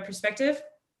can with our perspective.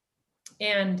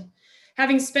 And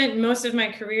having spent most of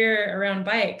my career around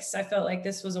bikes, I felt like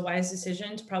this was a wise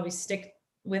decision to probably stick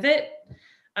with it.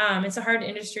 It's a hard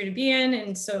industry to be in.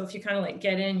 And so if you kind of like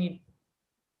get in, you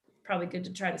probably good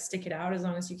to try to stick it out as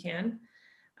long as you can.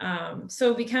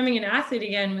 So becoming an athlete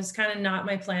again was kind of not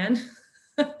my plan,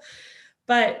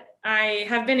 but I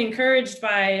have been encouraged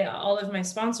by all of my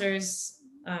sponsors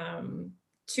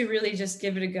to really just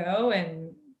give it a go.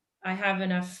 And I have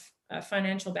enough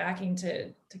financial backing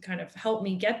to kind of help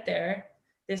me get there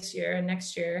this year and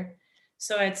next year.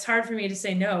 So it's hard for me to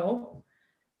say no.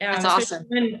 That's awesome.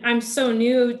 And I'm so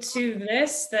new to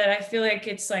this that I feel like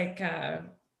it's like, I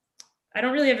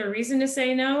don't really have a reason to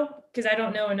say no because I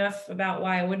don't know enough about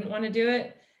why I wouldn't want to do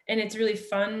it. And it's really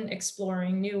fun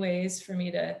exploring new ways for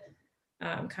me to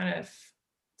kind of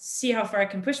see how far I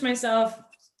can push myself,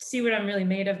 see what I'm really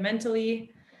made of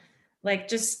mentally, like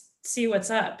just see what's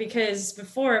up. Because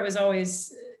before it was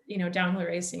always, downhill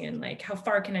racing and like, how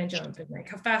far can I jump and like,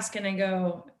 how fast can I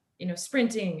go,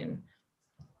 sprinting. And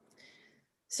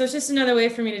so it's just another way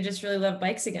for me to just really love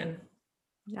bikes again.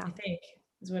 Yeah. I think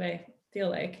is what I feel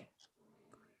like.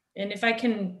 And if I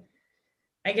can,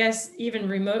 I guess, even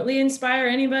remotely inspire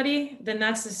anybody, then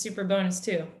that's a super bonus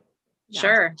too.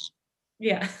 Sure.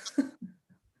 Yeah.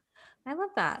 I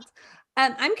love that.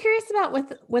 I'm curious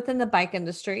about within the bike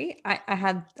industry. I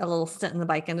had a little stint in the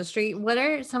bike industry. What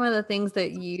are some of the things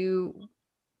that you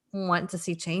want to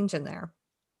see change in there?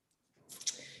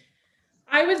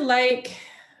 I would like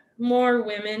more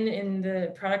women in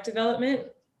the product development.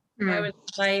 I would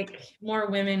like more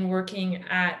women working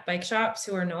at bike shops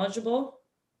who are knowledgeable.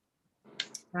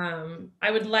 I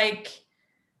would like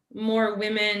more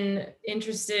women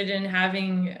interested in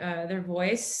having their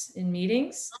voice in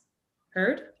meetings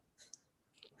heard.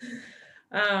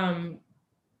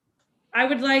 I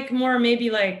would like more maybe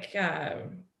like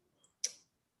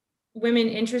women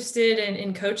interested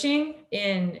in coaching,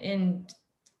 in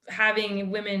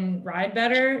having women ride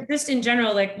better, just in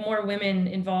general, like more women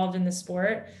involved in the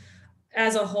sport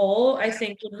as a whole, I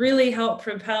think would really help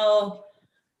propel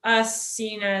us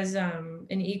seen as an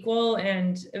equal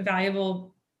and a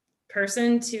valuable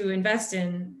person to invest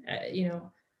in.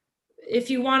 If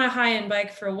you want a high-end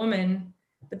bike for a woman,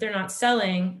 but they're not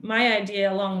selling, my idea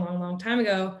a long time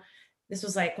ago, this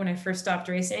was like when I first stopped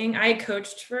racing, I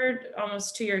coached for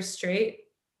almost 2 years straight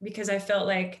because I felt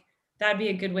like that'd be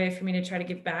a good way for me to try to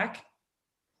give back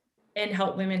and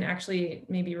help women actually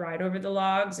maybe ride over the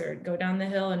logs or go down the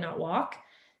hill and not walk,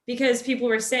 because people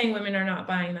were saying women are not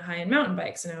buying the high-end mountain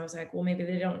bikes. And I was like, well, maybe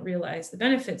they don't realize the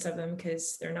benefits of them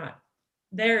because they're not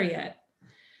there yet.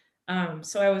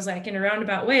 So I was like, in a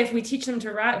roundabout way, if we teach them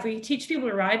to ride, if we teach people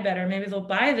to ride better, maybe they'll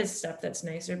buy this stuff that's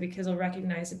nicer because they'll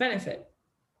recognize the benefit.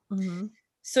 Mm-hmm.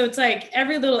 So it's like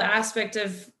every little aspect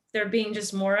of there being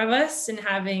just more of us and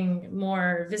having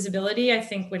more visibility, I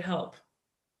think would help.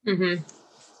 Mm-hmm.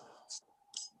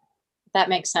 That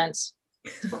makes sense.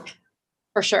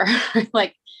 For sure.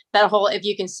 Like that whole, if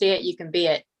you can see it, you can be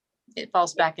it. It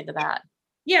falls back into that.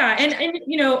 Yeah.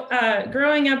 And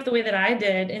growing up the way that I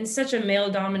did in such a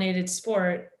male dominated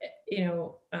sport,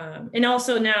 and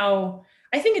also now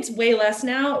I think it's way less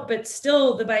now, but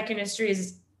still the bike industry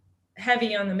is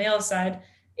heavy on the male side.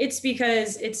 It's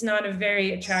because it's not a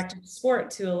very attractive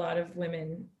sport to a lot of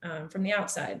women from the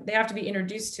outside. They have to be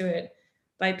introduced to it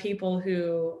by people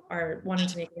who are wanting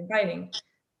to make it inviting.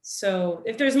 So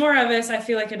if there's more of us, I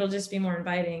feel like it'll just be more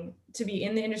inviting to be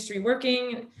in the industry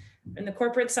working in the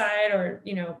corporate side, or,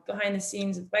 behind the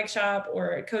scenes at the bike shop,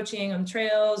 or coaching on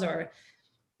trails, or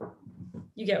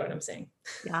you get what I'm saying.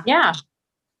 Yeah. Yeah.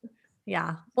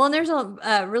 Yeah. Well, and there's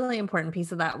a really important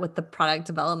piece of that with the product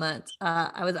development.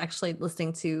 I was actually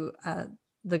listening to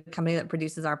the company that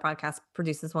produces our podcast,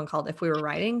 produces one called If We Were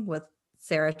Writing, with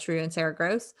Sarah True and Sarah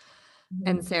Gross. Mm-hmm.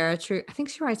 And Sarah True, I think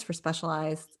she writes for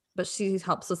Specialized, but she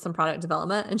helps with some product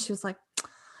development. And she was like,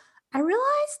 I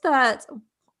realized that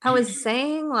I was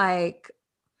saying, like,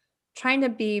 trying to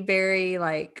be very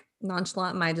like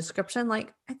nonchalant in my description.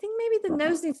 Like, I think maybe the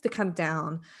nose needs to come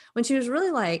down, when she was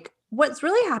really like, what's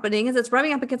really happening is it's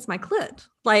rubbing up against my clit.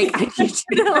 Like, I need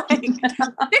you to like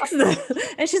fix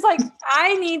this. And she's like,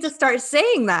 I need to start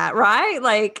saying that, right?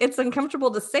 Like, it's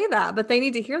uncomfortable to say that, but they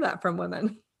need to hear that from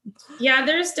women. Yeah,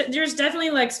 there's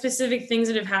definitely like specific things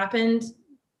that have happened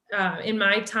in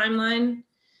my timeline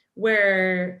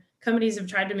where companies have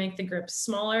tried to make the grips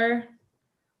smaller,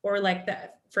 or like the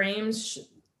frames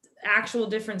actual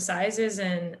different sizes.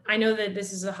 And I know that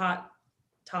this is a hot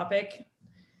topic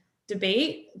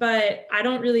debate, but I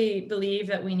don't really believe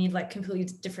that we need like completely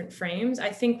different frames. I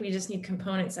think we just need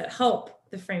components that help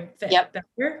the frame fit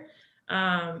better.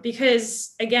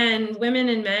 Because again, women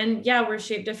and men, yeah, we're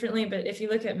shaped differently, but if you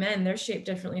look at men, they're shaped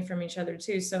differently from each other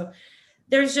too. So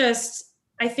there's just,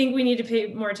 I think we need to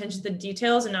pay more attention to the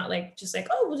details and not like, just like,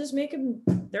 oh, we'll just make them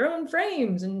their own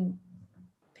frames and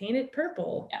paint it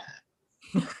purple.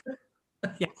 Yeah.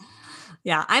 Yeah.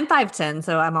 Yeah. I'm 5'10",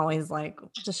 so I'm always like,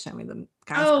 just show me the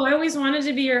guys. Oh, I always wanted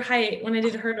to be your height when I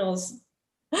did hurdles.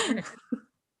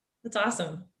 That's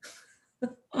awesome.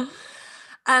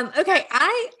 Okay.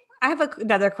 I have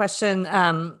another question.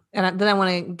 And then I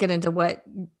want to get into what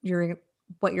your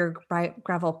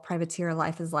gravel privateer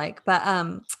life is like.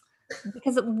 But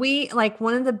because we, like,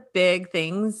 one of the big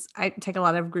things, I take a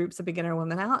lot of groups of beginner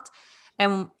women out,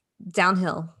 and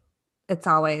downhill, it's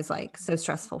always like so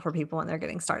stressful for people when they're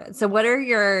getting started. So what are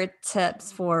your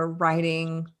tips for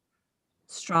riding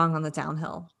strong on the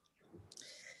downhill?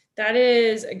 That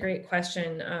is a great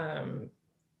question.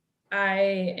 I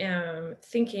am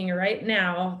thinking right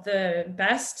now, the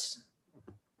best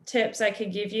tips I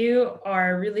could give you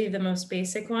are really the most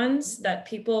basic ones that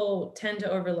people tend to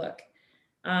overlook.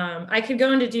 I could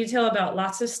go into detail about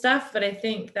lots of stuff, but I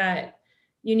think that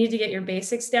you need to get your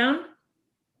basics down.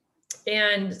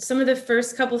 And some of the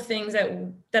first couple things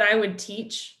that I would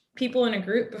teach people in a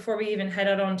group before we even head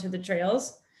out onto the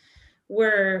trails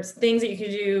were things that you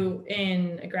could do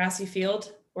in a grassy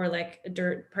field or like a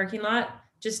dirt parking lot,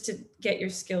 just to get your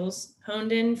skills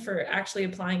honed in for actually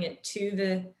applying it to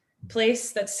the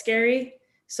place that's scary.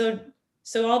 So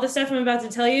all the stuff I'm about to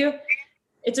tell you,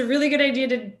 it's a really good idea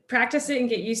to practice it and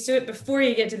get used to it before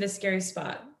you get to the scary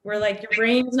spot where like your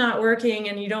brain's not working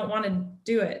and you don't want to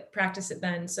do it. Practice it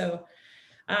then. So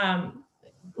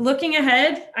looking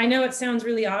ahead, I know it sounds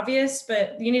really obvious,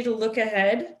 but you need to look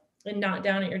ahead and not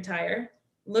down at your tire.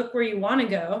 Look where you want to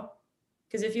go.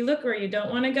 Because if you look where you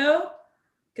don't want to go,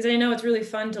 because I know it's really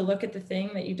fun to look at the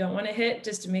thing that you don't want to hit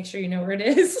just to make sure you know where it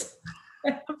is.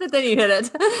 But then you hit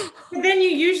it. But then you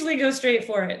usually go straight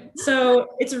for it.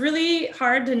 So it's really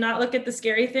hard to not look at the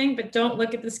scary thing, but don't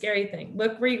look at the scary thing.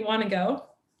 Look where you want to go.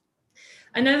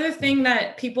 Another thing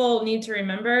that people need to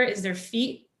remember is their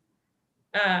feet.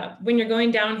 When you're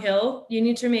going downhill, you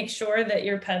need to make sure that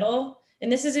your pedal,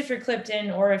 and this is if you're clipped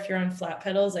in or if you're on flat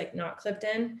pedals, like not clipped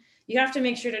in, you have to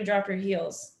make sure to drop your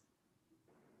heels.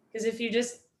 Because if you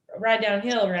just ride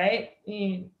downhill, right,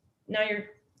 now your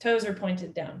toes are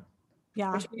pointed down.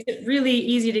 Yeah. Which makes it really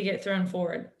easy to get thrown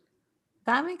forward.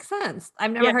 That makes sense.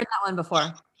 I've never heard that one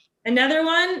before. Another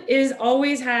one is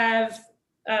always have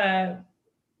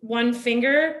one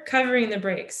finger covering the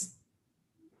brakes.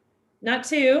 Not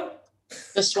two.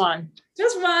 Just one.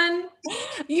 Just one.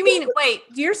 You mean, wait,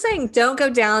 you're saying don't go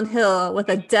downhill with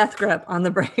a death grip on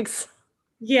the brakes?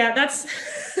 Yeah, that's,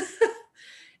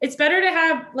 it's better to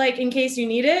have like in case you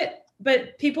need it,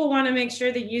 but people want to make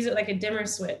sure they use it like a dimmer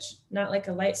switch, not like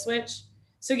a light switch.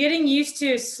 So getting used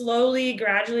to slowly,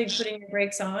 gradually putting your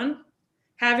brakes on,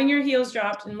 having your heels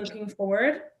dropped and looking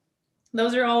forward.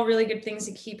 Those are all really good things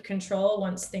to keep control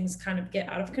once things kind of get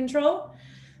out of control.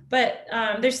 But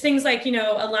there's things like,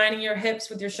 aligning your hips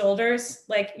with your shoulders.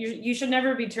 Like you should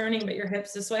never be turning, but your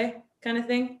hips this way kind of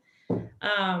thing.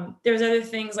 There's other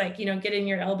things like, getting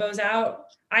your elbows out.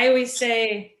 I always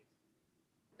say,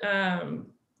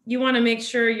 you want to make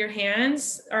sure your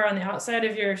hands are on the outside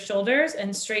of your shoulders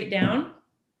and straight down.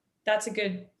 That's a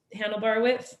good handlebar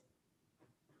width.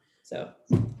 So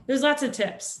there's lots of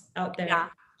tips out there. Yeah.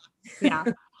 Yeah.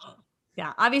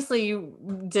 Yeah. Obviously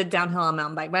you did downhill on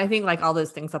mountain bike, but I think like all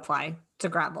those things apply to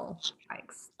gravel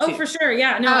bikes. Oh, for sure.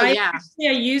 Yeah. No, I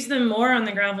use them more on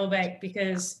the gravel bike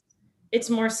because it's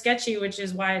more sketchy, which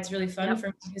is why it's really fun for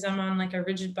me because I'm on like a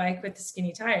rigid bike with the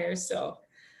skinny tires. So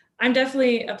I'm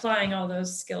definitely applying all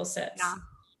those skill sets.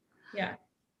 Yeah.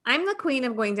 I'm the queen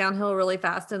of going downhill really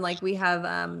fast. And like, we have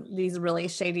these really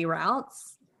shady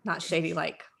routes, not shady,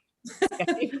 like,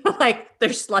 like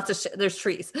there's lots of, there's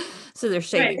trees. So they're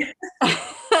shady.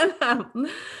 Right.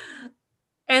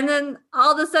 And then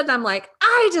all of a sudden I'm like,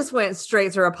 I just went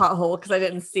straight through a pothole because I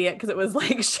didn't see it because it was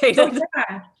like shaded. Oh,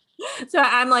 yeah. So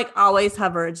I'm like always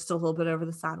hover just a little bit over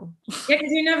the saddle. Yeah,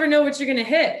 because you never know what you're going to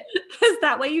hit. Because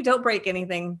that way you don't break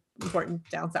anything important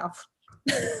down south.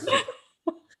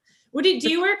 Do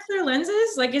you wear clear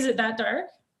lenses? Like, is it that dark?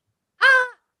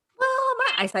 Well,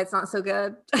 my eyesight's not so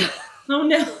good. Oh,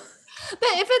 no. But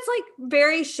if it's like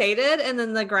very shaded and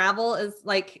then the gravel is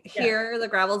like here, the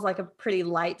gravel is like a pretty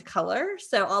light color.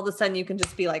 So all of a sudden you can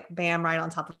just be like, bam, right on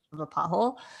top of a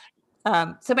pothole.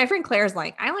 So my friend Claire's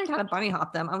like, I learned how to bunny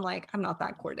hop them. I'm like, I'm not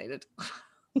that coordinated.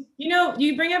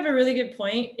 You bring up a really good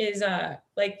point is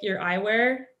like your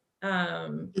eyewear. I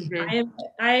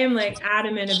am like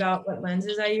adamant about what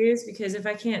lenses I use because if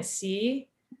I can't see,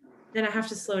 then I have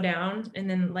to slow down. And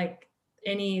then like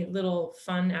any little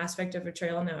fun aspect of a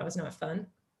trail now is not fun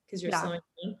because you're slowing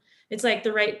down. It's like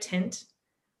the right tint.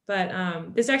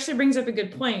 But this actually brings up a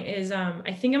good point is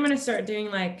I think I'm going to start doing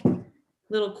like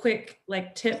little quick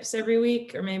like tips every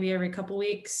week or maybe every couple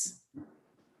weeks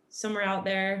somewhere out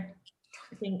there.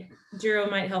 I think Jiro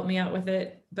might help me out with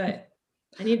it, but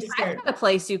I need to start. I've got a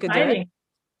place you could do it.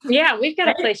 Yeah, we've got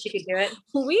a place you could do it.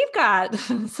 We've got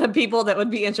some people that would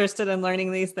be interested in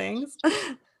learning these things.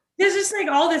 There's just like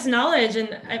all this knowledge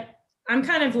and I'm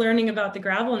kind of learning about the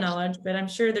gravel knowledge, but I'm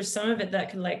sure there's some of it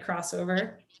that could like cross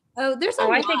over. Oh, there's a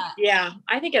lot.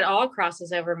 I think it all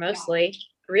crosses over mostly,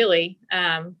 really.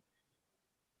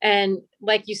 And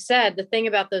like you said, the thing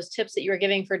about those tips that you were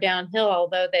giving for downhill,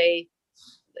 although they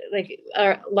like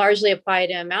are largely apply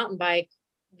to a mountain bike,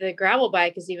 the gravel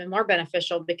bike is even more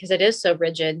beneficial because it is so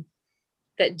rigid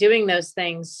that doing those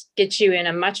things gets you in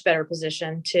a much better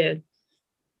position to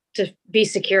be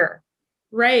secure.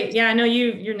 Right. Yeah, I know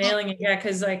you're nailing it. Yeah,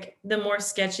 because like the more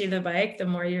sketchy the bike, the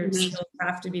more your Mhm. skills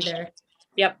have to be there.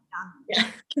 Yep. Yeah.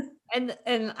 And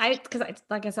because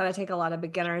like I said, I take a lot of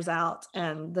beginners out,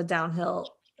 and the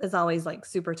downhill is always like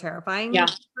super terrifying. Yeah.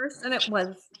 At first, and it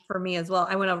was for me as well.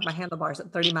 I went over my handlebars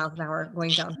at 30 miles an hour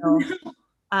going downhill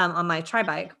on my tri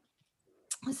bike.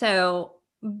 So,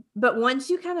 but once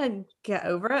you kind of get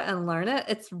over it and learn it,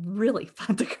 it's really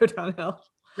fun to go downhill.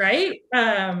 Right.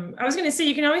 I was gonna say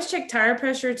you can always check tire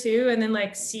pressure too, and then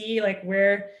like see like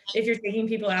where if you're taking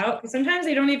people out, because sometimes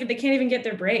they can't even get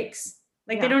their brakes.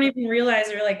 Like they Yeah. don't even realize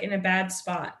they're like in a bad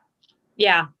spot.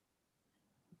 Yeah.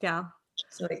 Yeah.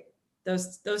 So like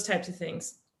those types of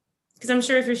things. Because I'm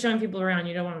sure if you're showing people around,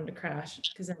 you don't want them to crash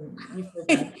because then you feel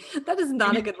bad. That is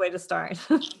not a good way to start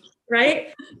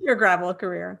Right? your gravel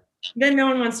career. Then no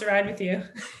one wants to ride with you.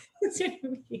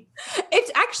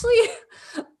 It's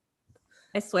actually,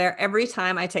 I swear, every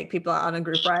time I take people out on a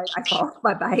group ride, I fall off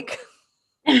my bike.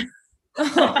 And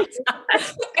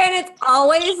it's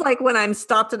always like when I'm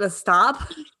stopped at a stop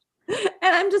and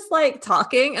I'm just like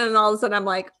talking, and all of a sudden I'm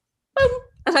like, boom,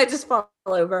 and I just fall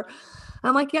over.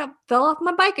 I'm like, yeah, fell off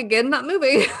my bike again, not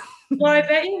moving. Well, I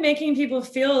bet you're making people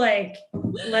feel like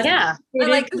less. Yeah. I'm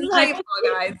like, this is how you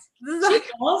fall, guys. This is how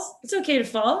She falls. It's okay to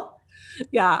fall.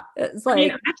 yeah, it's I like,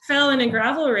 mean, I fell in a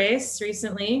gravel race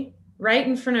recently, right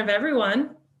in front of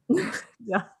everyone.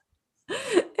 yeah,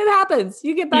 it happens.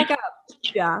 You get back up.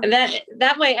 Yeah. And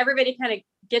that way everybody kind of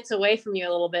gets away from you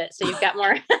a little bit. So you've got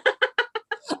more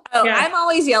Oh, Yeah. I'm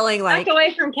always yelling like, back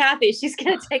away from Kathy. She's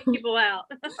going to take people out.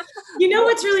 You know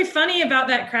what's really funny about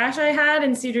that crash I had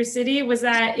in Cedar City was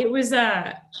that it was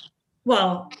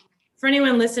well, for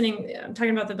anyone listening, I'm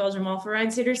talking about the Belgian Waffle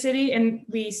Ride Cedar City, and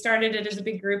we started it as a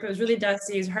big group. It was really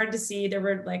dusty. It was hard to see. There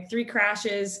were like 3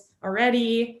 crashes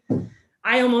already.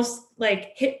 I almost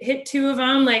like hit 2 of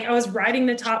them. Like I was riding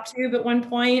the top tube at one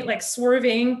point, like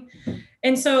swerving.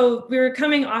 And so we were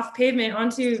coming off pavement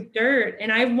onto dirt,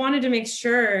 and I wanted to make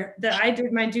sure that I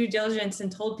did my due diligence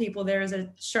and told people there was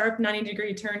a sharp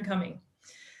 90-degree turn coming.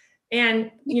 And,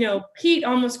 you know, Pete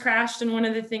almost crashed in one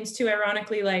of the things too,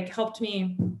 ironically, like helped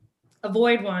me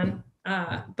avoid one.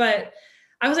 But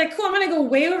I was like, cool, I'm going to go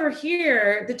way over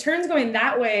here. The turn's going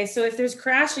that way. So if there's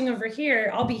crashing over here,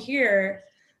 I'll be here.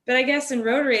 But I guess in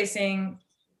road racing,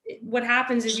 what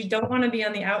happens is you don't want to be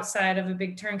on the outside of a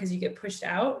big turn because you get pushed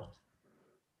out.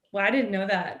 Well, I didn't know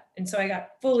that. And so I got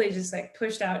fully just like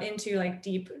pushed out into like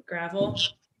deep gravel,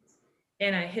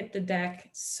 and I hit the deck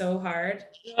so hard.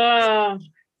 Oh,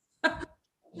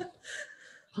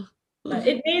 But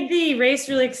it made the race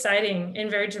really exciting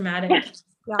and very dramatic.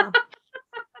 yeah.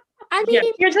 I mean, Yeah.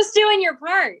 you're just doing your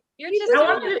part. You're just I doing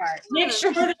wanted your to part. make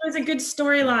sure there was a good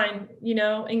storyline, you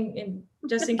know, and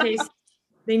just in case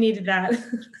they needed that.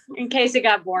 In case it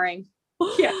got boring.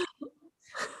 Yeah.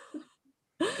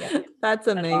 that's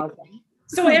amazing. Awesome.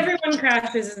 So everyone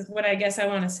crashes is what I guess I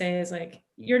want to say is like,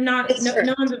 you're not, It's true.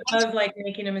 no one's above like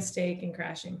making a mistake and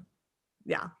crashing.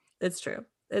 Yeah, it's true.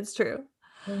 It's true.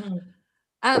 Mhm.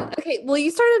 Okay, well, you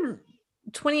started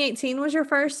 2018 was your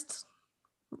first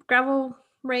gravel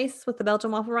race with the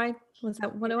Belgian Waffle Ride. Was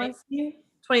that what it was?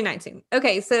 2019.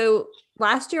 Okay, so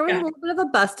last year was Yeah. a little bit of a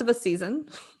bust of a season.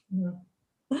 Mhm.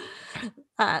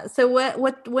 So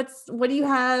what do you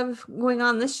have going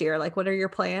on this year? Like, what are your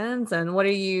plans, and what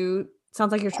are you?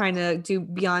 Sounds like you're trying to do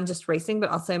beyond just racing, but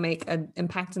also make an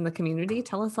impact in the community.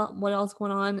 Tell us what else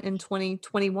going on in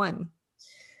 2021.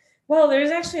 Well,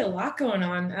 there's actually a lot going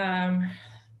on.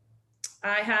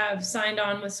 I have signed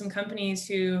on with some companies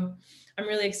who I'm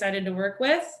really excited to work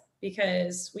with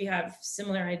because we have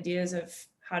similar ideas of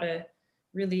how to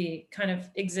really kind of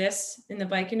exist in the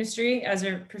bike industry as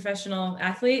a professional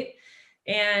athlete.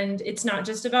 And it's not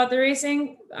just about the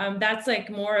racing. That's like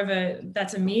more of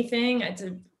that's a me thing.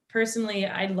 Personally,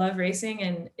 I love racing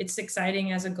and it's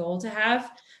exciting as a goal to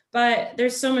have, but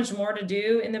there's so much more to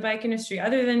do in the bike industry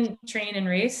other than train and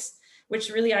race, which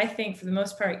really, I think for the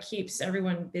most part keeps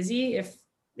everyone busy if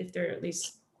they're at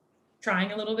least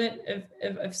trying a little bit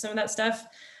of some of that stuff.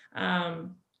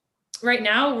 Right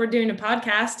now we're doing a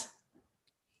podcast.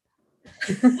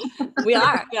 We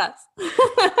are, yes.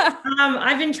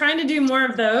 I've been trying to do more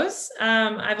of those.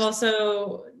 I've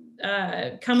also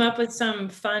come up with some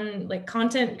fun like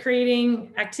content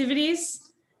creating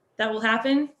activities that will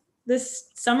happen this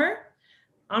summer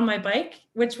on my bike,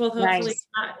 which will hopefully Nice.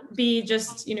 not be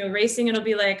just, you know, racing. It'll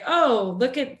be like, oh,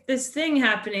 look at this thing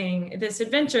happening, this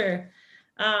adventure.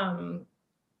 Can't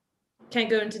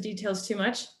go into details too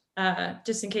much.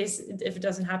 just in case if it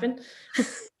doesn't happen.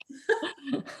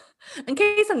 In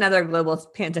case another global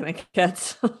pandemic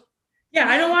hits. Yeah,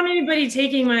 I don't want anybody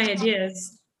taking my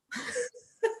ideas.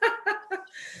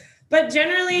 But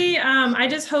generally, I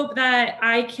just hope that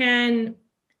I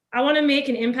want to make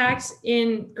an impact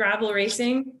in gravel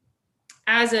racing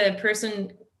as a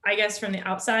person, I guess, from the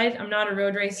outside. I'm not a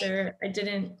road racer. I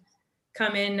didn't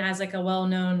come in as like a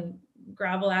well-known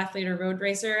gravel athlete or road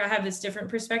racer. I have this different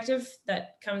perspective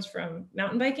that comes from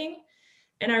mountain biking.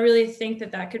 And I really think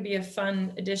that that could be a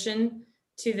fun addition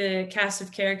to the cast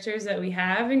of characters that we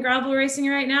have in gravel racing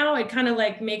right now. It kind of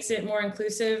like makes it more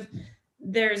inclusive.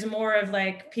 There's more of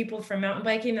like people from mountain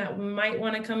biking that might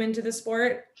want to come into the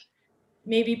sport.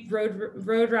 Maybe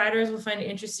road riders will find it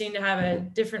interesting to have a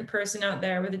different person out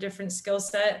there with a different skill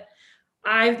set.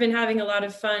 I've been having a lot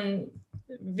of fun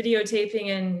videotaping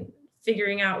and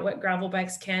figuring out what gravel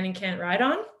bikes can and can't ride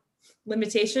on,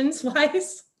 limitations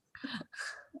wise.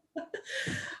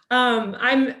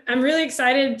 I'm really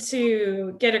excited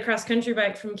to get a cross country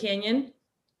bike from Canyon,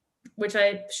 which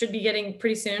I should be getting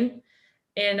pretty soon.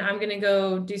 And I'm going to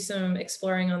go do some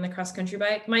exploring on the cross country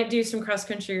bike. Might do some cross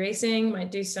country racing,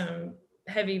 might do some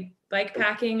heavy bike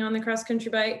packing on the cross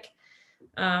country bike.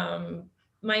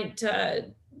 Might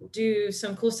do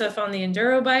some cool stuff on the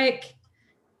enduro bike.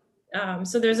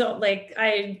 So there's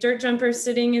dirt jumpers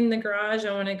sitting in the garage.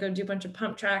 I want to go do a bunch of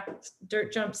pump track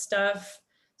dirt jump stuff.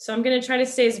 So I'm going to try to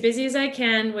stay as busy as I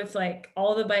can with like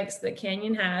all the bikes that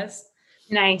Canyon has.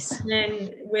 Nice. And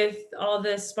then with all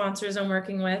the sponsors I'm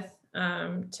working with,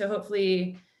 to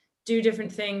hopefully do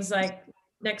different things. Like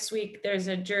next week, there's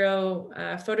a Duro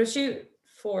photo shoot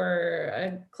for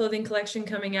a clothing collection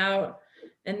coming out.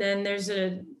 And then there's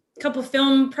a couple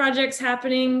film projects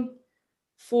happening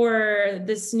for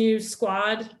this new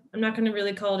squad. I'm not going to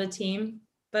really call it a team,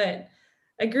 but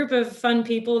a group of fun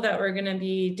people that we're going to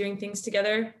be doing things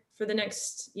together for the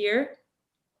next year.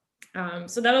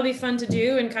 So that'll be fun to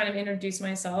do and kind of introduce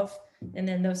myself. And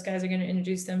then those guys are going to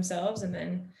introduce themselves and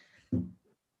then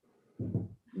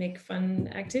make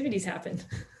fun activities happen.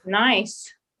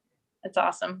 Nice. That's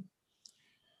awesome.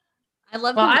 I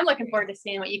love. Well, I'm looking forward to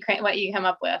seeing what you come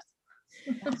up with.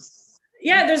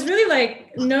 Yeah, there's really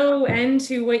like no end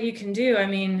to what you can do. I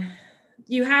mean,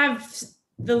 you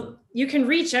can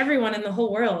reach everyone in the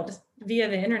whole world via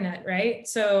the internet, right?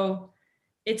 So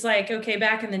it's like, okay,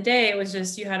 back in the day, it was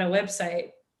just you had a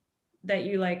website that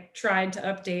you like tried to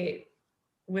update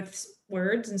with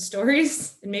words and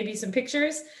stories and maybe some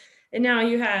pictures. And now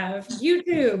you have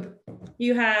YouTube,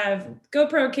 you have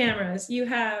GoPro cameras, you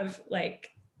have like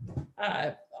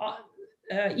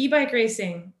e-bike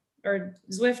racing or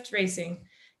Zwift racing.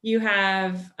 You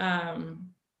have,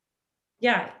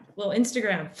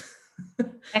 Instagram.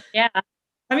 Yeah.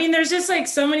 I mean, there's just like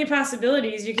so many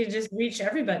possibilities. You could just reach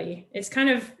everybody. It's kind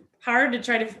of hard to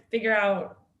try to figure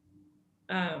out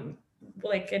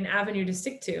like an avenue to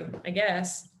stick to, I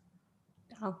guess.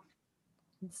 Oh,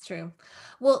 it's true.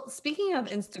 Well, speaking of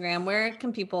Instagram, where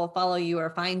can people follow you or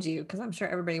find you? Because I'm sure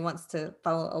everybody wants to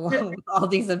follow along with all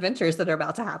these adventures that are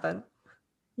about to happen.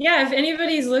 Yeah, if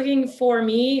anybody's looking for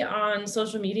me on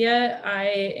social media, I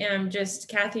am just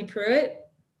Kathy Pruitt.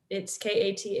 It's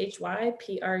KathyPruitt.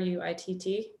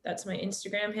 That's my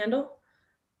Instagram handle.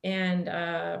 And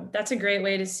that's a great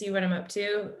way to see what I'm up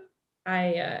to.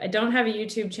 I don't have a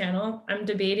YouTube channel. I'm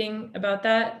debating about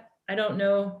that. I don't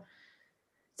know.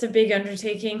 It's a big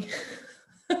undertaking.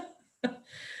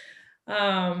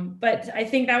 But I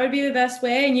think that would be the best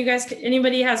way. And you guys,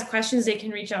 anybody has questions, they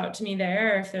can reach out to me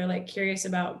there if they're like curious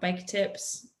about bike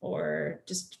tips or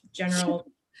just general.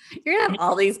 You're gonna have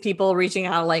all these people reaching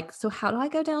out like, so how do I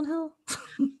go downhill?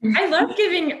 I love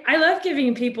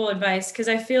giving people advice because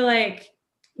I feel like,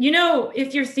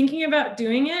 if you're thinking about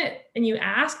doing it and you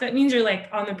ask, that means you're like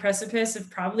on the precipice of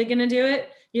probably going to do it.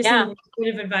 You just need a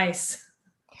bit of advice.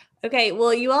 Okay,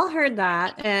 well, you all heard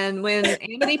that. And when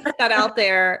Amity put that out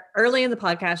there early in the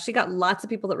podcast, she got lots of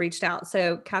people that reached out.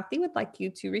 So Kathy would like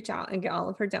you to reach out and get all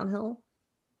of her downhill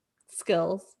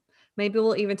skills. Maybe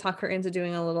we'll even talk her into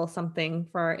doing a little something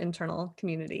for our internal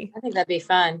community. I think that'd be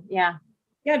fun. Yeah.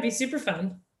 Yeah, it'd be super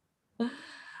fun.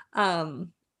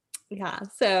 Yeah.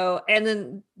 So, and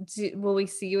then will we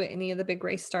see you at any of the big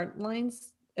race start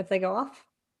lines if they go off?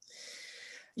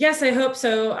 Yes, I hope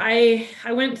so. I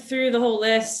went through the whole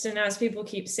list, and as people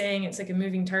keep saying, it's like a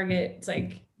moving target. It's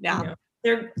like,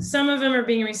 some of them are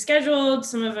being rescheduled,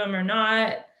 some of them are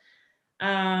not.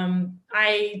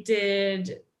 I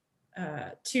did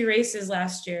 2 races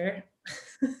last year.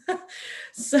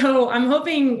 So I'm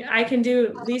hoping I can do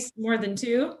at least more than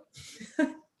 2.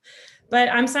 But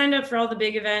I'm signed up for all the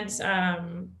big events.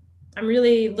 I'm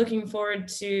really looking forward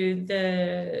to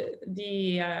the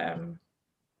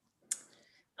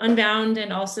Unbound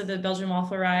and also the Belgian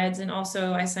waffle rides. And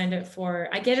also I signed up for,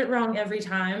 I get it wrong every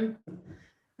time.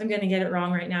 I'm going to get it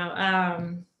wrong right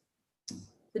now.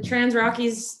 The Trans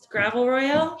Rockies Gravel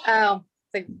Royale. Oh,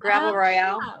 the Gravel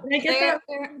Royale. Did I get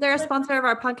They're a sponsor of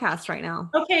our podcast right now.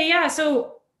 Okay, yeah.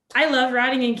 So I love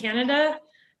riding in Canada,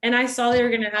 and I saw they were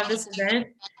going to have this event,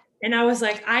 and I was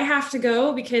like, I have to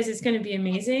go because it's going to be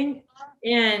amazing.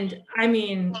 And I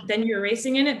mean, then you're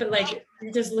racing in it, but like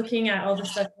you're just looking at all the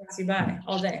stuff that pass you by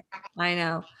all day. I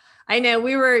know.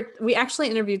 We actually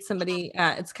interviewed somebody,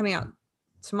 it's coming out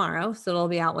tomorrow, so it'll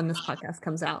be out when this podcast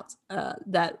comes out,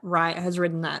 that has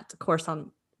ridden that course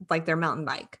on like their mountain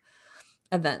bike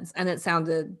events. And it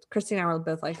sounded, Christy and I were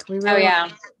both like, we really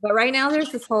but right now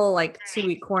there's this whole like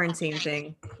 2-week quarantine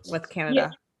thing with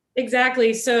Canada. Yeah,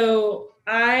 exactly. So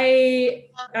I,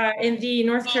 in the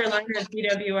North Carolina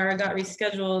BWR, got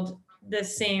rescheduled the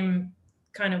same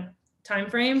kind of time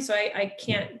frame. So I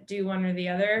can't do one or the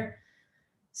other.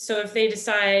 So if they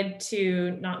decide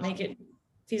to not make it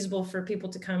feasible for people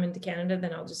to come into Canada,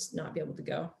 then I'll just not be able to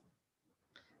go.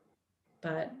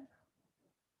 But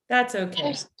that's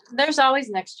okay. There's always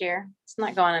next year. It's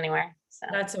not going anywhere. So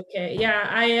that's okay. Yeah,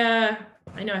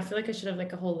 I know. I feel like I should have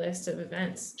like a whole list of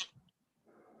events.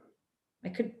 I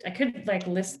could like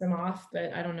list them off,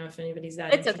 but I don't know if anybody's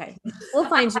that. It's okay. We'll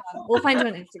find you. We'll find you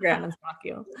on Instagram and stalk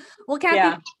you. Well, Kathy,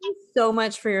 thank you so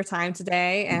much for your time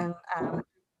today, and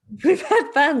we've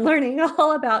had fun learning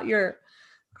all about your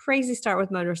crazy start with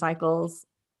motorcycles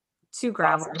to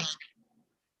gravel. Awesome.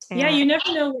 Yeah, you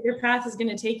never know what your path is going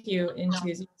to take you into. So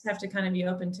you just have to kind of be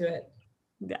open to it.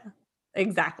 Yeah,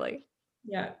 exactly.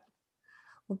 Yeah.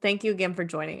 Well, thank you again for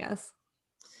joining us.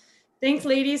 Thanks,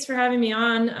 ladies, for having me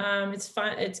on. It's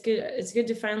fun. It's good. It's good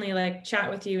to finally like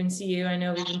chat with you and see you. I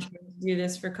know we've been trying to do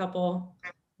this for a couple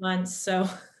months, so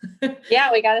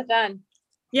yeah, we got it done.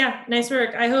 Yeah, nice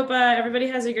work. I hope everybody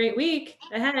has a great week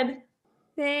ahead.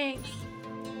 Thanks.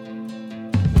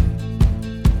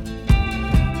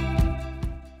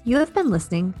 You have been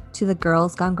listening to the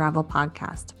Girls Gone Gravel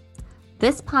podcast.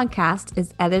 This podcast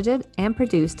is edited and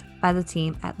produced by the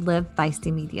team at Live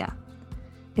Feisty Media.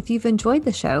 If you've enjoyed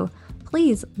the show,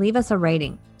 please leave us a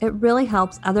rating. It really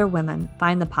helps other women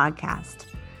find the podcast.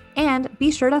 And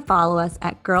be sure to follow us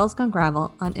at Girls Gone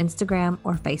Gravel on Instagram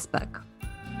or Facebook.